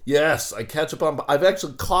 Yes, I catch up on. I've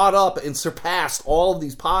actually caught up and surpassed all of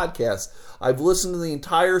these podcasts. I've listened to the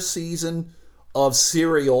entire season of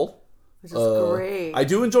Serial. Which is great. I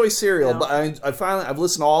do enjoy Serial, but I've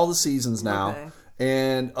listened to all the seasons now. Okay.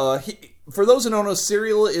 And for those who don't know,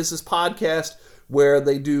 Serial is this podcast where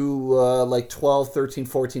they do like 12, 13,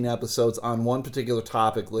 14 episodes on one particular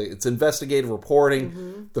topic. It's investigative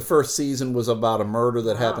reporting. The first season was about a murder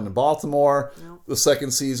that happened in Baltimore. Yep. The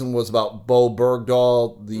second season was about Bo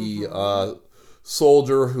Bergdahl, the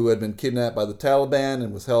soldier who had been kidnapped by the Taliban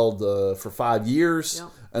and was held for 5 years. Yep.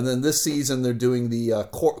 And then this season they're doing the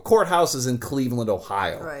courthouses in Cleveland,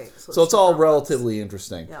 Ohio. Right. So it's all relatively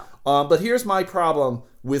interesting. Yeah. But here's my problem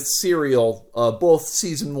with Serial, both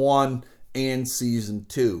season 1 and season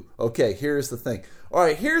 2. Okay, here's the thing. All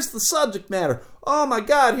right, here's the subject matter. Oh my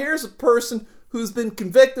God, here's a person who's been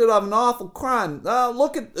convicted of an awful crime.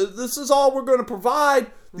 Look at this is all we're going to provide,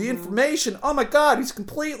 the information. Oh my God, he's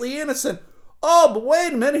completely innocent. Oh, but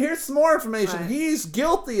wait a minute, here's some more information. Right. He's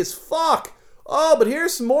guilty as fuck. Oh, but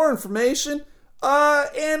here's some more information.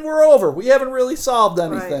 And we're over. We haven't really solved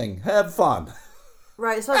anything. Right. Have fun.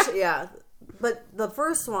 Right, especially, yeah. But the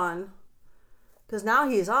first one, because now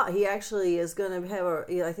he actually is going to have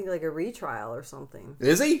I think like a retrial or something.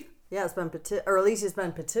 Is he? Yeah, it's been or at least he's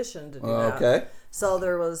been petitioned to do that. Okay. So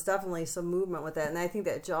there was definitely some movement with that, and I think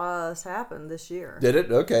that just happened this year. Did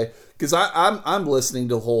it? Okay. Because I'm listening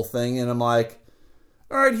to the whole thing, and I'm like,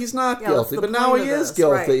 all right, he's not guilty, but now he is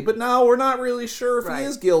guilty. Right. But now we're not really sure if he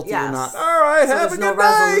is guilty or not. All right, so have a good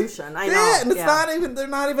resolution. I know. Yeah, and it's not even. They're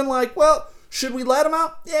not even like, well, should we let him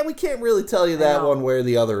out? Yeah, we can't really tell you that one way or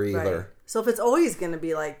the other either. Right. So if it's always going to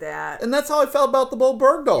be like that, and that's how I felt about the Bo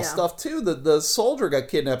Bergdahl stuff too. The soldier got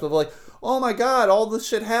kidnapped. Of like, oh my God, all this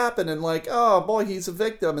shit happened, and like, oh boy, he's a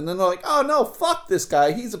victim. And then they're like, oh no, fuck this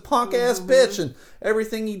guy. He's a punk ass bitch, and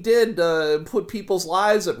everything he did put people's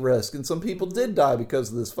lives at risk, and some people did die because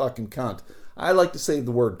of this fucking cunt. I like to say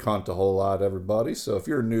the word cunt a whole lot, everybody. So if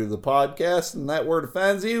you're new to the podcast and that word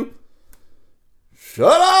offends you,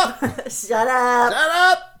 shut up. Shut up. Shut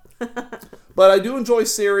up. But I do enjoy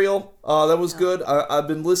Serial. That was good. I've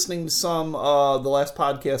been listening to some, the last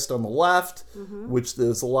podcast on the left, which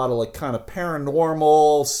there's a lot of like kind of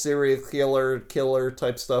paranormal, serial killer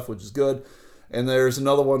type stuff, which is good. And there's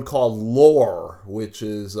another one called Lore, which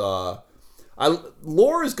is,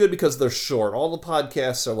 Lore is good because they're short. All the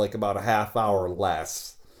podcasts are like about a half hour or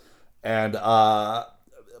less. And,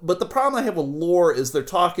 but the problem I have with Lore is they're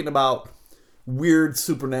talking about weird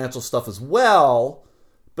supernatural stuff as well.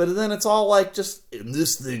 But then it's all like just,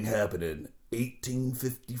 this thing happened in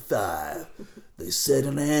 1855. They said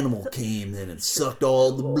an animal came in and sucked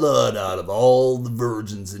all the blood out of all the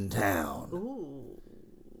virgins in town. Ooh.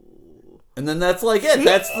 And then that's like it.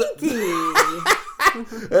 That's the...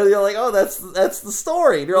 And you're like, oh, that's the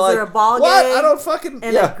story. And you're like, there a ball what? Game I don't fucking...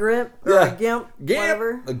 And a grip or a gimp,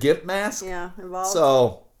 whatever. A gimp mask. Yeah, involved.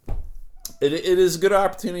 So... It is a good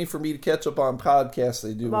opportunity for me to catch up on podcasts.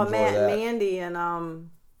 I do enjoy Matt that. And Mandy and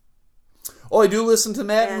Oh, I do listen to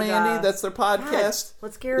Matt and Mandy. That's their podcast. God,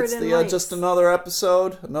 what's Garrett and It's just another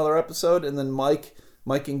episode, and then Mike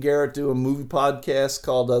and Garrett do a movie podcast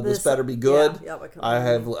called This Better Be Good. Yeah,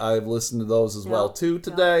 I've listened to those as well too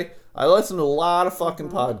today. Yep. I listen to a lot of fucking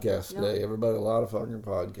podcasts today. Everybody, a lot of fucking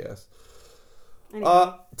podcasts.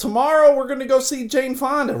 Anyway. Tomorrow we're going to go see Jane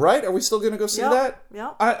Fonda, right? Are we still going to go see that?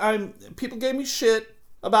 Yep. People gave me shit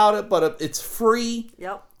about it, but it's free.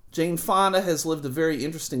 Yep. Jane Fonda has lived a very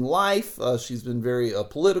interesting life. She's been very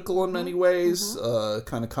political in many ways,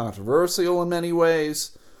 kind of controversial in many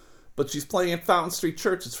ways. But she's playing at Fountain Street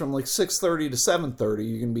Church. It's from like 6:30 to 7:30.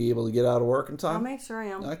 You going to be able to get out of work in time? I'll make sure I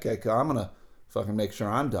am. Okay, cool. I'm going to fucking make sure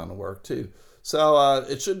I'm done to work too. So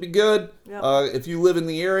it should be good. Yep. If you live in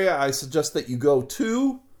the area, I suggest that you go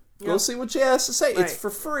see what she has to say. Right. It's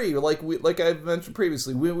for free. Like I mentioned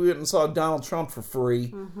previously, we went and saw Donald Trump for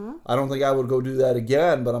free. I don't think I would go do that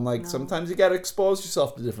again, but I'm like, sometimes you got to expose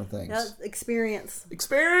yourself to different things. Yeah,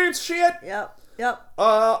 experience shit. Yep.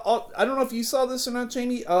 I don't know if you saw this or not,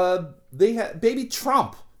 Jamie. They had Baby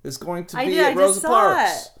Trump is going to be at Rosa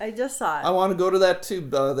Parks. I just saw it. I want to go to that too.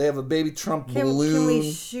 They have a Baby Trump balloon. Can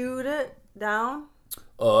we shoot it down?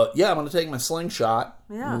 Yeah, I'm going to take my slingshot.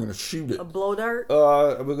 Yeah. I'm going to shoot it. A blow dart.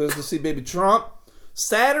 We're going to go see Baby Trump.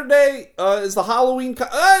 Saturday is the Halloween...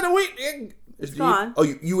 no, wait. It's gone. Oh,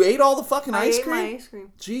 you ate all the fucking ice cream? I ate my ice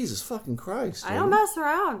cream. Jesus fucking Christ. I don't mess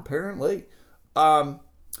around. Apparently.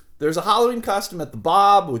 There's a Halloween costume at the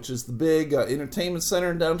Bob, which is the big entertainment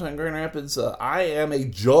center in downtown Grand Rapids. I am a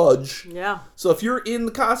judge. Yeah. So if you're in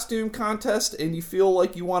the costume contest and you feel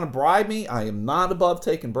like you want to bribe me, I am not above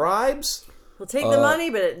taking bribes. We'll take the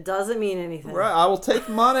money, but it doesn't mean anything. Right, I will take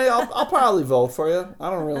the money. I'll probably vote for you.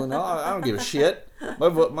 I don't really know. I don't give a shit. He has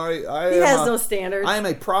no standards. I am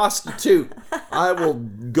a prostitute. I will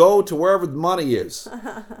go to wherever the money is.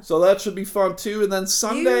 So that should be fun too. And then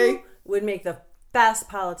Sunday... You would make the best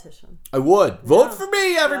politician. I would. Vote for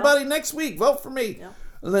me, everybody. Next week, vote for me. Yeah.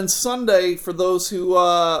 And then Sunday, for those who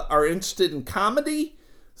are interested in comedy,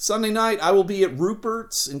 Sunday night I will be at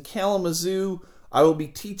Rupert's in Kalamazoo. I will be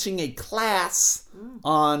teaching a class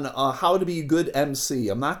on how to be a good MC.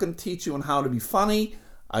 I'm not going to teach you on how to be funny.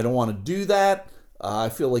 I don't want to do that. I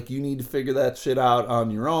feel like you need to figure that shit out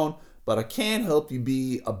on your own. But I can help you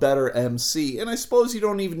be a better MC. And I suppose you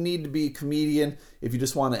don't even need to be a comedian if you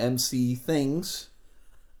just want to MC things.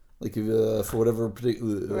 Like for whatever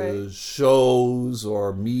particular shows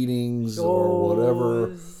or meetings or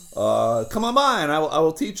whatever. Come on by and I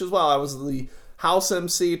will teach as well. I was the house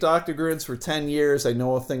MC at Dr. Grins for 10 years. I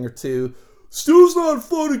know a thing or two. Stu's not a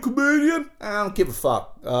funny comedian. I don't give a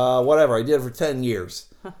fuck. Whatever. I did it for 10 years.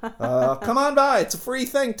 Come on by. It's a free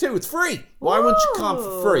thing, too. It's free. Why wouldn't you come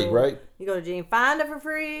for free, right? You go to Jane Fonda for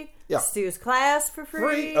free. Yeah. Stu's class for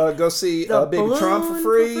free. Go see Baby Trump for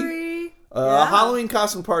free. Halloween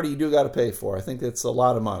costume party you do got to pay for. I think it's a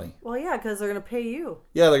lot of money. Well, yeah, because they're going to pay you.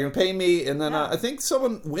 Yeah, they're going to pay me. And then I think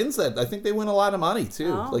someone wins that. I think they win a lot of money,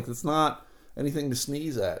 too. Oh. Like, it's not anything to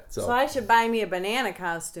sneeze at. So I should buy me a banana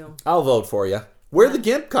costume. I'll vote for you. Wear the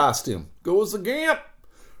Gimp costume. Goes the Gimp.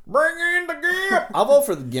 Bring in the Gimp. I'll vote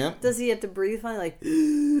for the Gimp. Does he have to breathe funny? Like,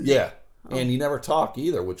 yeah. And you never talk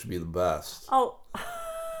either, which would be the best. Oh.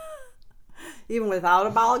 Even without a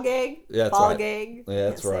ball gag? Yeah, that's ball right. Gag? Yeah,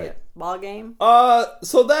 that's right. Ball game?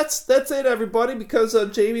 So that's it, everybody, because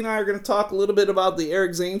Jamie and I are going to talk a little bit about the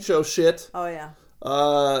Eric Zane Show shit. Oh, yeah.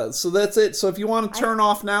 So that's it. So if you want to turn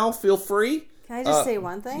off now, feel free. Can I just say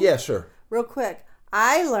one thing? Yeah, sure. Real quick.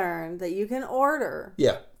 I learned that you can order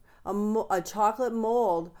a chocolate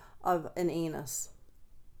mold of an anus.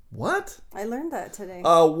 What? I learned that today.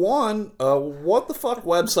 What the fuck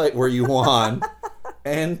website were you on?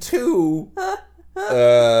 And two,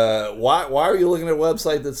 why are you looking at a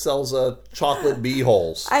website that sells chocolate bee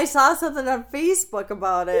holes? I saw something on Facebook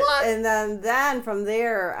about it. What? And then from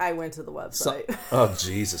there, I went to the website. Oh,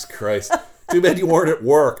 Jesus Christ. Too bad you weren't at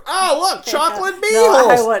work. Oh, look, chocolate bee no,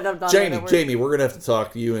 holes. I wouldn't have done that. Jamie, we're going to have to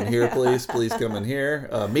talk to you in here, please. Please come in here.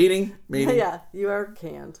 Meeting. Yeah, you are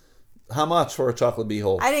canned. How much for a chocolate bee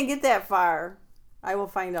hole? I didn't get that far. I will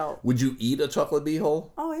find out. Would you eat a chocolate bee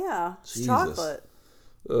hole? Oh, yeah. It's Jesus. chocolate.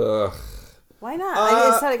 Ugh. Why not?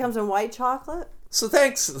 I said it comes in white chocolate. So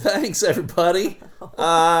thanks everybody.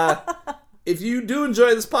 If you do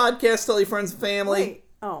enjoy this podcast, tell your friends and family. Wait.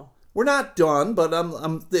 Oh. We're not done, but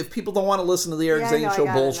if people don't want to listen to the Eric Zane Show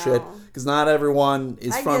bullshit, because not everyone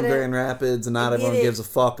is from Grand Rapids and not everyone gives a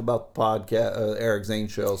fuck about the podcast, Eric Zane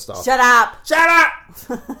Show stuff. Shut up!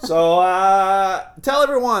 So tell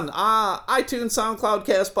everyone, iTunes, SoundCloud,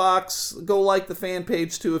 CastBox, go like the fan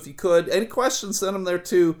page too if you could. Any questions, send them there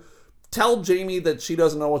too. Tell Jamie that she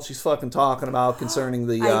doesn't know what she's fucking talking about concerning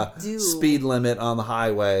the speed limit on the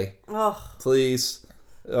highway. Ugh. Please.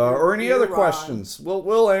 Or any other questions,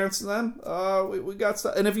 we'll answer them. We got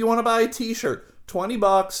stuff, and if you want to buy a T-shirt,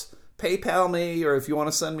 $20, PayPal me, or if you want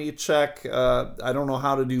to send me a check, I don't know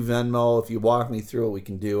how to do Venmo. If you walk me through it, we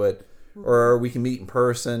can do it, or we can meet in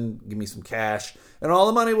person. Give me some cash, and all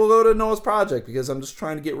the money will go to Noah's Project because I'm just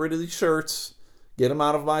trying to get rid of these shirts, get them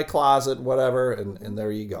out of my closet, whatever, and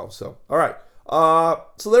there you go. So all right,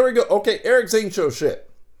 so there we go. Okay, Eric Zane Show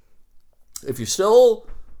shit. If you're still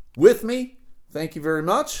with me, thank you very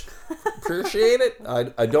much. Appreciate it.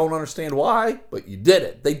 I don't understand why, but you did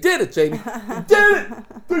it. They did it, Jamie. You did it.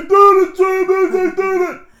 They did it, Jamie. They did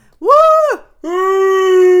it. Woo!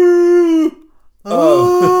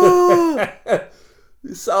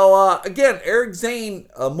 So, again, Eric Zane,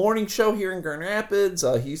 a morning show here in Grand Rapids.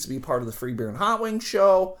 He used to be part of the Free Beer and Hot Wings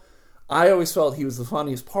show. I always felt he was the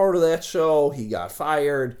funniest part of that show. He got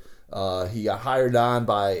fired. He got hired on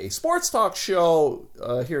by a sports talk show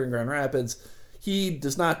here in Grand Rapids. He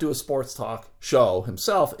does not do a sports talk show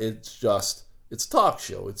himself. It's a talk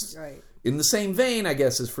show. It's in the same vein, I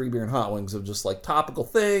guess, as Free Beer and Hot Wings of just like topical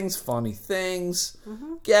things, funny things,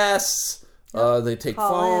 guests, They take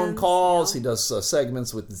phone calls. He does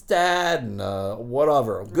segments with his dad and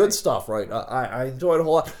whatever. Good stuff, right? I enjoyed it a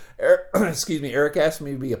whole lot. Eric asked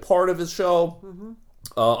me to be a part of his show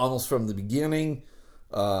almost from the beginning.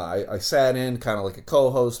 I sat in kind of like a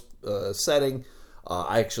co-host setting.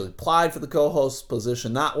 I actually applied for the co-host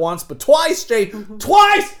position not once, but twice, Jay.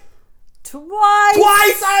 Twice! Twice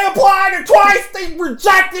I applied and twice they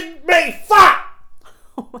rejected me! Fuck!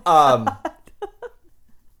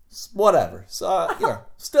 Whatever. So,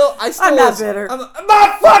 still, I'm not bitter. I'm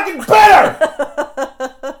not fucking bitter!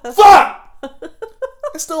 Fuck!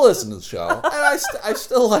 I still listen to the show. And I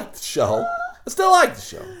still like the show.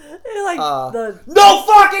 You're like no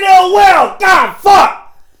fucking ill will! God, fuck!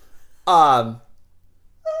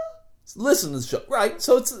 Listen to the show. Right,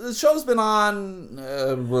 so the show's been on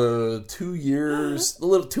 2 years, a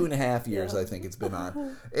little 2.5 years, I think it's been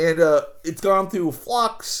on. And it's gone through a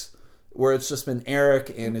flux where it's just been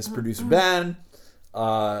Eric and his producer Ben.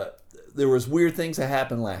 There was weird things that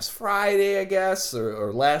happened last Friday, I guess,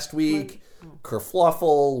 or last week.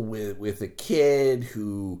 Kerfluffle with a kid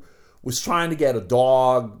who was trying to get a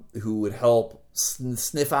dog who would help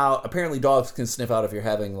sniff out. Apparently dogs can sniff out if you're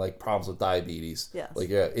having like problems with diabetes, like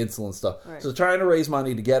insulin stuff. Right. So trying to raise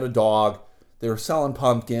money to get a dog. They were selling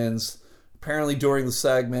pumpkins. Apparently during the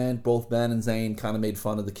segment, both Ben and Zane kind of made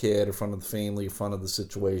fun of the kid or fun of the family or fun of the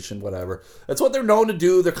situation, whatever. That's what they're known to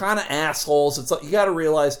do. They're kind of assholes. It's like, you got to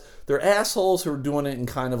realize they're assholes who are doing it in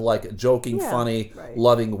kind of like a joking, funny,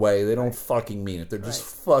 loving way. They don't fucking mean it. They're just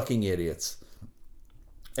fucking idiots.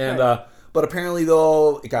 And but apparently,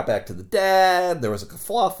 though, it got back to the dad. There was a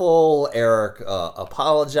kerfluffle. Eric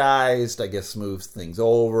apologized. I guess smoothed things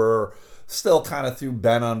over. Still kind of threw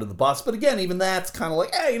Ben under the bus. But again, even that's kind of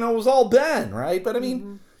like, hey, it was all Ben, right? But I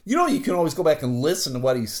mean, you can always go back and listen to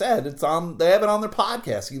what he said. It's on. They have it on their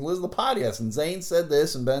podcast. You can listen to the podcast. And Zane said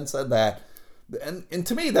this and Ben said that. And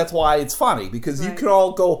to me, that's why it's funny. Because you can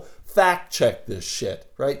all go fact check this shit,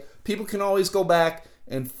 right? People can always go back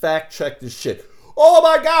and fact check this shit. Oh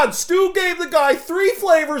my God, Stu gave the guy 3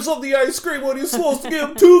 flavors of the ice cream when he was supposed to give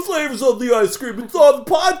him 2 flavors of the ice cream. It's on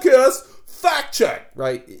the podcast. Fact check,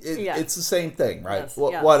 right? It's the same thing, right? Yes,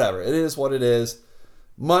 whatever. It is what it is.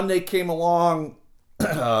 Monday came along,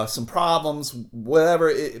 some problems, whatever.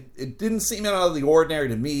 It didn't seem out of the ordinary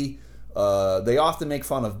to me. They often make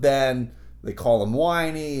fun of Ben. They call him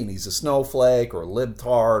whiny and he's a snowflake or a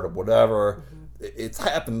libtard or whatever. It's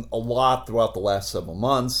happened a lot throughout the last several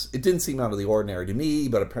months. It didn't seem out of the ordinary to me,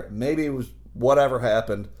 but maybe it was whatever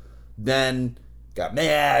happened. Ben got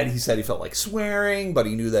mad. He said he felt like swearing, but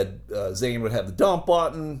he knew that Zane would have the dump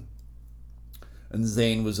button. And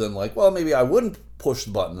Zane was then like, well, maybe I wouldn't push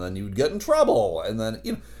the button, then you would get in trouble. And then,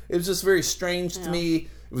 it was just very strange to me.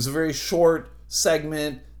 It was a very short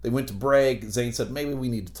segment. They went to break. Zane said, maybe we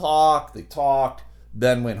need to talk. They talked.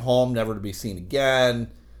 Ben went home, never to be seen again.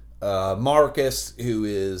 Marcus, who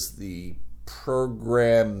is the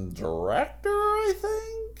program director, I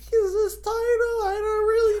think, is his title. I don't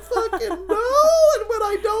really fucking know. And when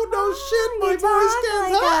I don't know shit, my voice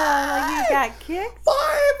gets high. You got kicked?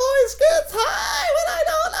 My voice gets high when I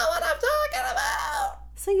don't know what I'm talking about.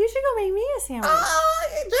 So you should go make me a sandwich.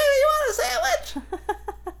 Jamie, you want a sandwich?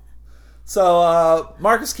 So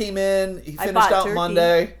Marcus came in. He finished out turkey.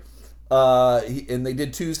 Monday. And they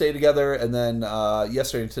did Tuesday together, and then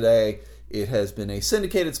yesterday and today it has been a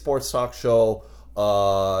syndicated sports talk show,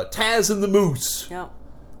 Taz and the Moose. Yep.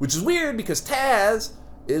 Which is weird because Taz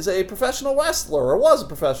is a professional wrestler, or was a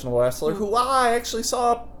professional wrestler, who I actually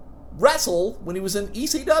saw wrestle when he was in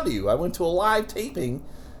ECW. I went to a live taping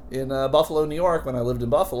in Buffalo, New York, when I lived in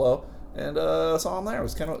Buffalo, and saw him there.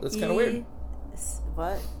 It's kind of weird.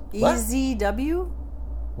 What? EZW?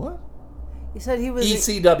 What? You said he was...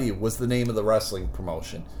 ECW was the name of the wrestling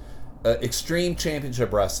promotion. Extreme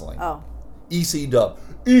Championship Wrestling. Oh. ECW.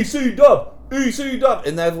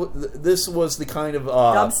 And this was the kind of...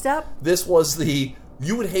 dubstep? This was the...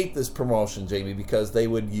 You would hate this promotion, Jamie, because they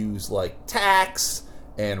would use, like, tacks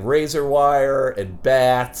and razor wire and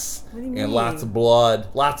bats and lots of blood.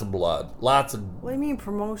 What do you mean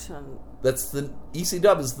promotion?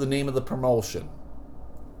 ECW is the name of the promotion.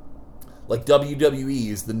 Like WWE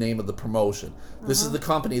is the name of the promotion. This is the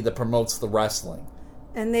company that promotes the wrestling.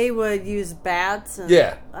 And they would use bats and...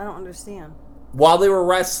 Yeah. I don't understand. While they were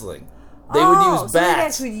wrestling, they would use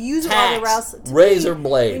bats, so they would use tacks, razor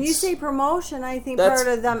blades. When you say promotion, I think part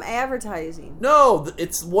of them advertising. No,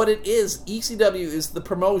 it's what it is. ECW is the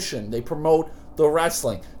promotion. They promote the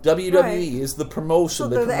wrestling. WWE is the promotion.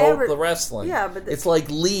 They promote the wrestling. Yeah, but... It's like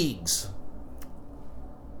leagues.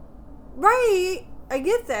 Right. I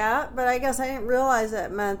get that, but I guess I didn't realize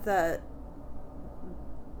that meant that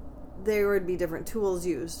there would be different tools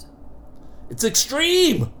used. It's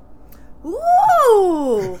extreme!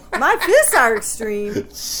 Ooh! My fists are extreme.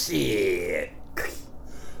 Shit.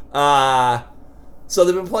 So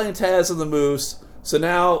they've been playing Taz and the Moose. So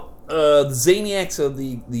now the Zaniacs are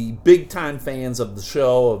the big time fans of the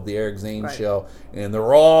show, of the Eric Zane show, and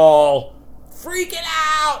they're all freaking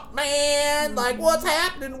out, man! Like, what's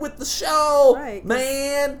happening with the show,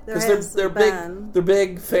 man? Because they're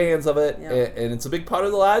big fans of it, and it's a big part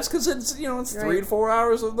of their lives because it's 3 to 4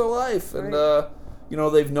 hours of their life, and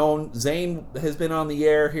they've known Zane has been on the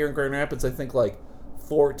air here in Grand Rapids, I think, like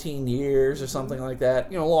 14 years or something like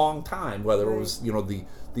that. A long time, whether it was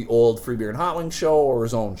the old Free Beer and Hot Wings show or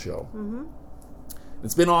his own show. Mm-hmm.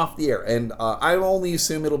 It's been off the air, and I only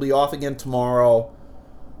assume it'll be off again tomorrow.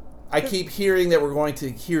 I keep hearing that we're going to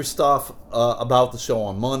hear stuff about the show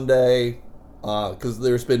on Monday because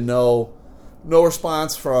there's been no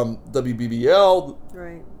response from WBBL,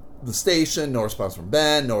 the station, no response from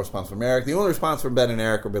Ben, no response from Eric. The only response from Ben and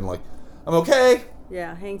Eric have been like, "I'm okay.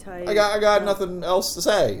 Yeah, hang tight. I got nothing else to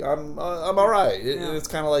say. I'm all right." It's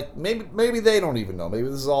kind of like maybe they don't even know. Maybe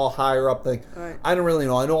this is all higher up thing. Right. I don't really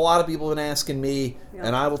know. I know a lot of people have been asking me,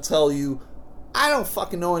 and I will tell you, I don't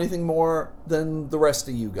fucking know anything more than the rest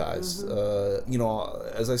of you guys.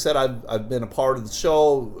 Mm-hmm. As I said, I've been a part of the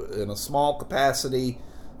show in a small capacity.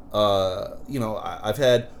 I've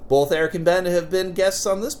had both Eric and Ben have been guests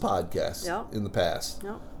on this podcast in the past.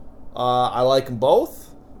 Yep. I like them both.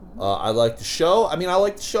 I like the show. I mean, I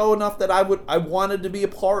like the show enough that I wanted to be a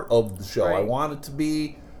part of the show. Right. I wanted to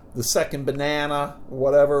be the second banana, or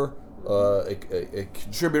whatever, a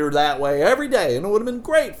contributor that way every day, and it would have been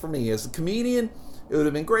great for me as a comedian. It would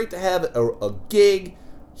have been great to have a gig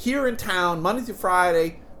here in town Monday through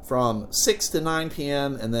Friday from 6 to 9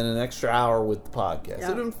 p.m. and then an extra hour with the podcast. Yep. It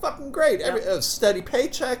would have been fucking great. A steady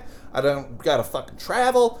paycheck. I don't gotta fucking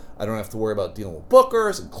travel. I don't have to worry about dealing with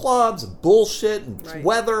bookers and clubs and bullshit and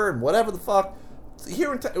weather and whatever the fuck.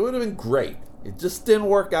 Here in town, it would have been great. It just didn't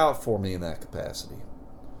work out for me in that capacity.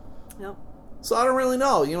 Yep. So I don't really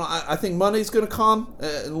know. I think Monday's going to come.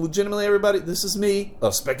 Legitimately, everybody, this is me.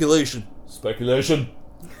 Speculation.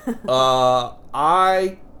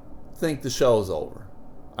 I think the show's over.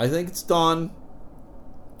 I think it's done.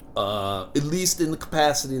 At least in the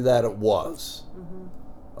capacity that it was.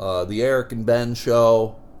 Mm-hmm. The Eric and Ben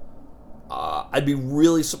show. I'd be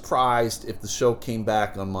really surprised if the show came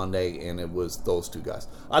back on Monday and it was those two guys.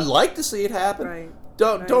 I'd like to see it happen. Right.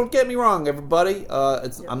 Don't get me wrong, everybody.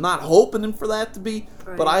 I'm not hoping for that to be,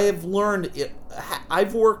 but I have learned it.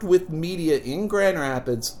 I've worked with media in Grand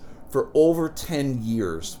Rapids for over 10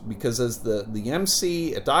 years because as the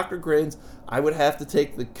MC at Dr. Grins, I would have to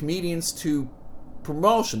take the comedians to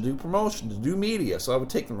promotion, to do media. So I would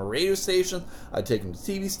take them to radio stations, I'd take them to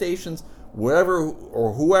TV stations, wherever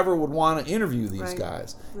or whoever would want to interview these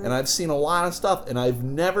guys. Right. And I've seen a lot of stuff, and I've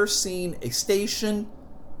never seen a station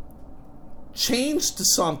change to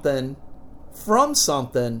something from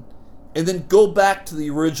something and then go back to the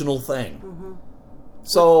original thing. Mm-hmm.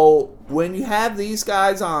 So when you have these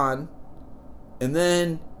guys on and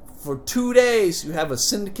then for 2 days you have a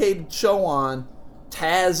syndicated show on,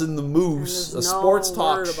 Taz and the Moose, a sports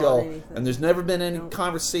talk show, and there's never been any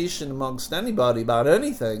conversation amongst anybody about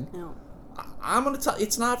anything, I'm going to tell you,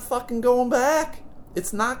 it's not fucking going back.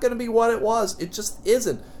 It's not going to be what it was. It just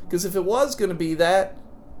isn't. Because if it was going to be that,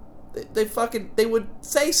 they would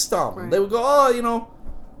say something. Right. They would go,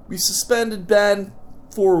 we suspended Ben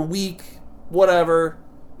for a week, whatever.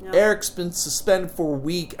 Yep. Eric's been suspended for a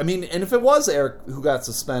week. I mean, and if it was Eric who got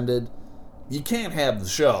suspended, you can't have the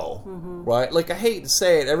show, right? Like, I hate to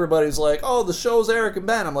say it, everybody's like, oh, the show's Eric and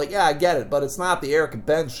Ben. I'm like, yeah, I get it, but it's not the Eric and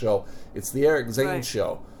Ben show. It's the Eric Zane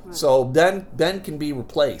show. Right. So Ben can be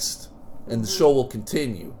replaced, and the show will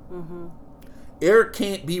continue. Mm-hmm. Eric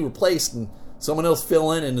can't be replaced and someone else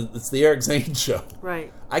fill in, and it's the Eric Zane show.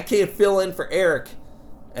 Right. I can't fill in for Eric,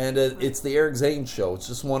 and it's the Eric Zane show. It's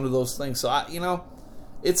just one of those things. So,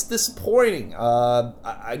 it's disappointing.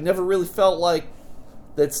 I never really felt like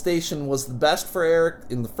that station was the best for Eric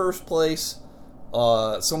in the first place.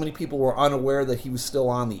 So many people were unaware that he was still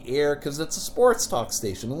on the air because it's a sports talk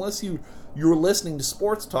station. Unless you're listening to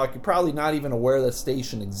sports talk, you're probably not even aware that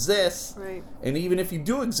station exists. Right. And even if you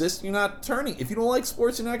do exist, you're not turning. If you don't like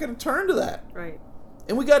sports, you're not going to turn to that. Right.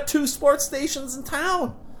 And we got 2 sports stations in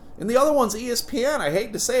town. And the other one's ESPN. I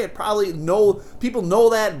hate to say it, people know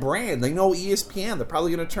that brand. They know ESPN. They're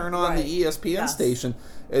probably going to turn on the ESPN station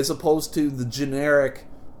as opposed to the generic,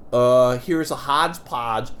 here's a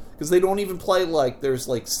hodgepodge. Because they don't even play there's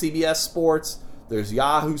CBS Sports, there's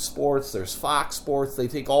Yahoo Sports, there's Fox Sports. They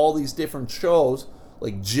take all these different shows,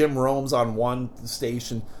 like Jim Rome's on one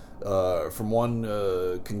station, from one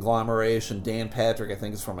conglomeration. Dan Patrick, I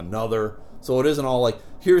think, is from another. So it isn't all like,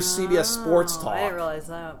 here's CBS Sports Talk. I didn't realize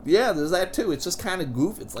that. Yeah, there's that too. It's just kind of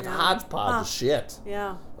goofy. It's like a hodgepodge of shit.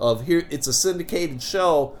 Yeah. Of here, it's a syndicated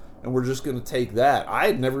show, and we're just going to take that. I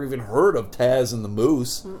had never even heard of Taz and the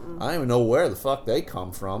Moose. I don't even know where the fuck they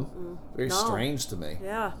come from. Very strange to me.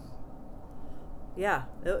 Yeah. Yeah.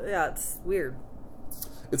 It's weird.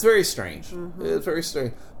 It's very strange. It's very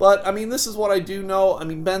strange. But, I mean, this is what I do know. I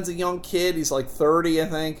mean, Ben's a young kid. He's like 30, I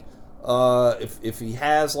think. If he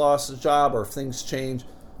has lost his job or if things change,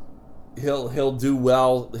 he'll do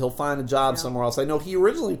well. He'll find a job somewhere else. I know he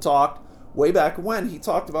originally talked, way back when, he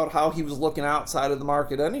talked about how he was looking outside of the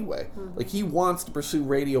market anyway. Like, he wants to pursue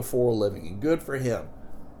radio for a living, and good for him.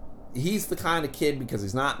 He's the kind of kid, because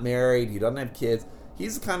he's not married, he doesn't have kids,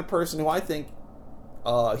 he's the kind of person who I think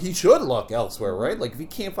he should look elsewhere, right? Like, if he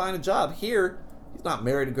can't find a job here, he's not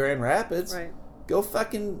married to Grand Rapids. Right.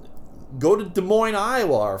 Go to Des Moines,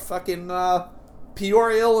 Iowa, or fucking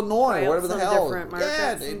Peoria, Illinois, whatever the hell.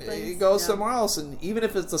 Yeah, go somewhere else. And even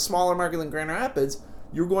if it's a smaller market than Grand Rapids,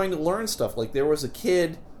 you're going to learn stuff. Like, there was a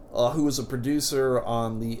kid who was a producer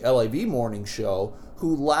on the LAV morning show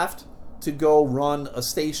who left to go run a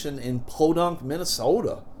station in Podunk,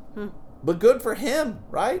 Minnesota. But good for him,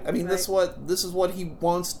 right? I mean, this is what he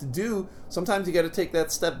wants to do. Sometimes you got to take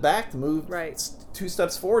that step back to move 2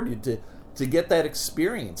 steps forward to get that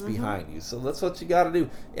experience behind you. So that's what you got to do.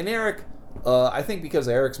 And Eric, I think because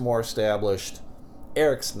Eric's more established,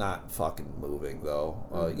 Eric's not fucking moving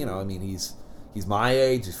though. You know, I mean, he's my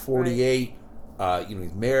age. He's 48. You know,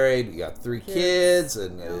 he's married. He got 3 kids,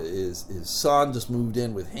 and his son just moved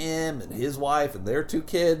in with him and his wife and their 2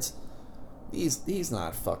 kids. He's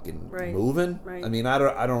not fucking moving. Right. I mean, I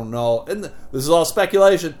don't know. And this is all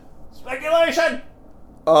speculation.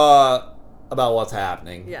 About what's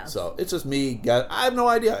happening. Yeah. So it's just me. I have no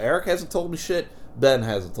idea. Eric hasn't told me shit. Ben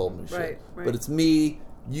hasn't told me shit. Right. But it's me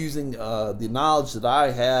using the knowledge that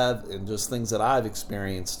I have and just things that I've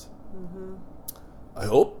experienced. I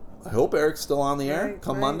hope Eric's still on the air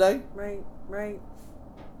come Monday. Right.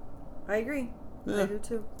 I agree. Yeah. I do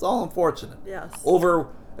too. It's all unfortunate. Yes.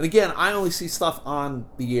 And again, I only see stuff on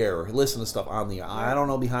the air, or listen to stuff on the air. I don't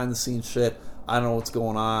know behind the scenes shit. I don't know what's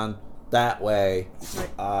going on that way.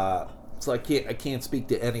 So I can't speak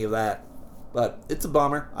to any of that. But it's a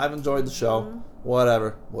bummer. I've enjoyed the show.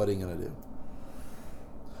 Whatever. What are you gonna do?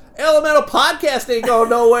 Elemental Podcast ain't going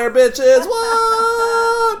nowhere, bitches.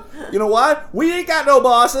 What? You know why? We ain't got no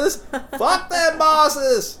bosses. Fuck them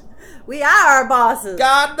bosses. We are our bosses.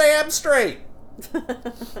 Goddamn straight.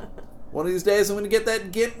 One of these days, I'm going to get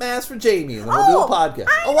that Gimp mask for Jamie, and then we'll do a podcast.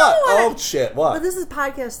 What? Oh, shit. What? But this is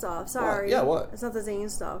podcast stuff. Sorry. What? Yeah, what? It's not the Zane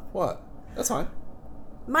stuff. What? That's fine.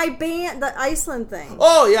 My band, the Iceland thing.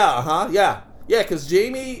 Oh, yeah. Yeah. Yeah, because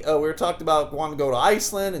Jamie, we were talking about wanting to go to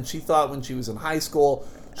Iceland, and she thought when she was in high school,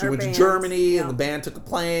 she went to Germany, and the band took a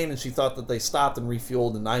plane, and she thought that they stopped and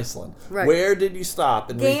refueled in Iceland. Right. Where did you stop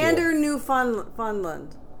and refuel? Gander,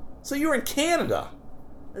 Newfoundland. So you were in Canada.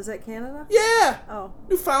 Is that Canada? Yeah. Oh.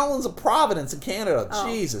 Newfoundland's a province in Canada. Oh.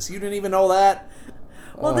 Jesus, you didn't even know that?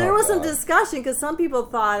 Well, there was some discussion because some people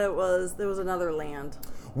thought there was another land.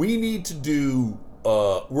 We need to do...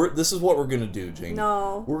 this is what we're going to do, Jamie.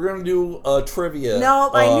 No. We're going to do a trivia. No,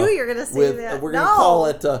 I knew you were going to say that. We're going to call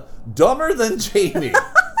it Dumber Than Jamie.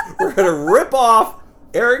 We're going to rip off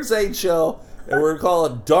Eric Zane show, and we're going to call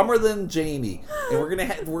it Dumber Than Jamie. And we're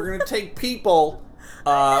going to take people...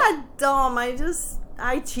 I'm not dumb.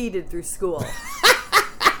 I cheated through school.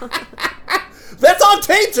 That's on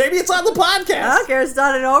tape, Jamie. It's on the podcast. I don't care. It's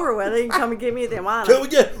done and over with. They can come and get me if they want to.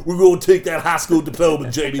 We're going to take that high school diploma,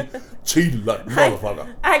 Jamie. Cheated like a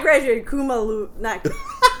motherfucker. I graduated National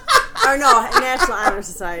Honor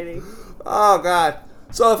Society. Oh, God.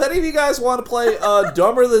 So if any of you guys want to play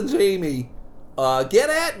Dumber Than Jamie, get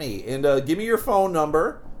at me and give me your phone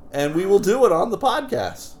number, and we will do it on the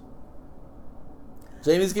podcast.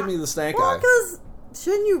 Jamie's giving me the stank eye. Because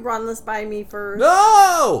shouldn't you run this by me first?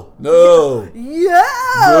 No!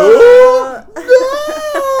 Yeah!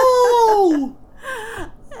 No!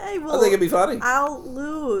 Hey, I think it'd be funny. I'll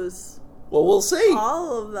lose. Well, we'll see.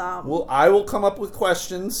 All of them. Well, I will come up with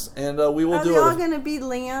questions, and we will do it. Are they all going to be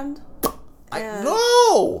land?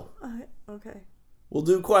 No! Okay. We'll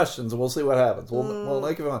do questions and we'll see what happens. We'll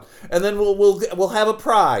make it fun, and then we'll have a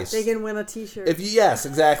prize. They can win a T-shirt. Yes,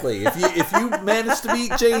 exactly. If you manage to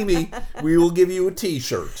beat Jamie, we will give you a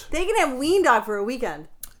T-shirt. They can have Ween Dog for a weekend.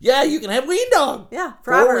 Yeah, you can have Ween Dog. Yeah,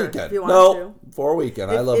 forever. For a weekend. If you want to. For a weekend.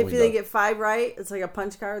 I love Ween Dog. If they get 5 right, it's like a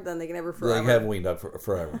punch card. Then they can have her forever. They can have Ween Dog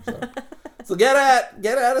forever. So get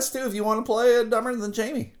at us too if you want to play Dumber Than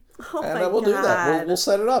Jamie. Oh and my we'll do that. God. We'll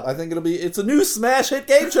set it up. I think it's a new smash hit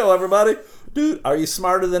game show, everybody. Dude, are you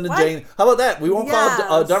smarter than a Jamie? How about that? We won't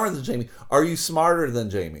call it dumber than Jamie. Are you smarter than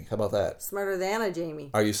Jamie? How about that? Smarter than a Jamie.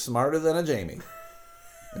 Are you smarter than a Jamie?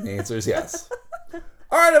 And the answer is yes.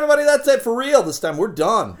 All right, everybody, that's it for real this time. We're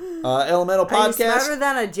done. Elemental Podcast. Are you smarter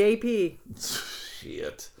than a JP?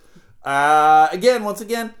 Shit. Once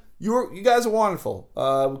again, you guys are wonderful.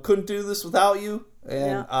 We couldn't do this without you.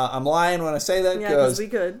 And I'm lying when I say that because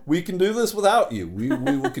we can do this without you. We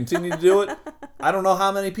will continue to do it. I don't know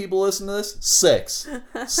how many people listen to this.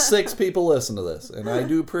 6 people listen to this. And I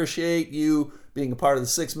do appreciate you being a part of the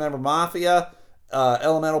 6-member Mafia.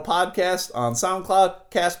 Elemental Podcast on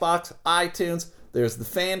SoundCloud, CastBox, iTunes. There's the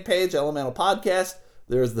fan page, Elemental Podcast.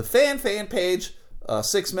 There's the fan page,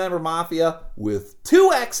 6-member Mafia with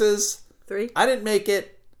 2 X's. 3. I didn't make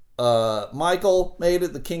it. Michael made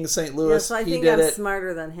it, the King of St. Louis. Yes, I think I'm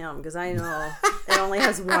smarter than him because I know it only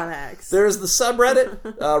has 1 X. There's the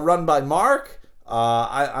subreddit run by Mark.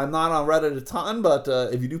 I'm not on Reddit a ton, but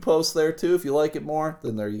if you do post there too, if you like it more,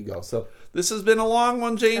 then there you go. So this has been a long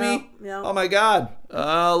one, Jamie. Yeah. Oh my God. 2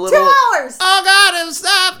 hours! Oh God, it was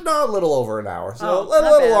a little over an hour. So a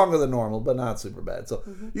little longer than normal, but not super bad. So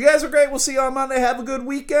you guys are great. We'll see you on Monday. Have a good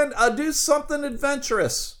weekend. Do something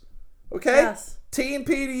adventurous. Okay? Yes. T and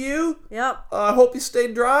P to you. Yep. I hope you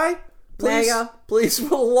stay dry. Please, for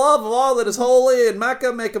the love of all that is holy in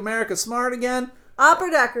Mecca, make America smart again. Upper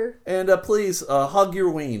Decker. And please hug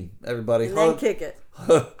your ween, everybody. And then kick it.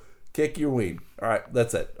 Kick your ween. All right,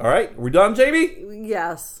 that's it. All right, we're done, Jamie?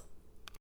 Yes.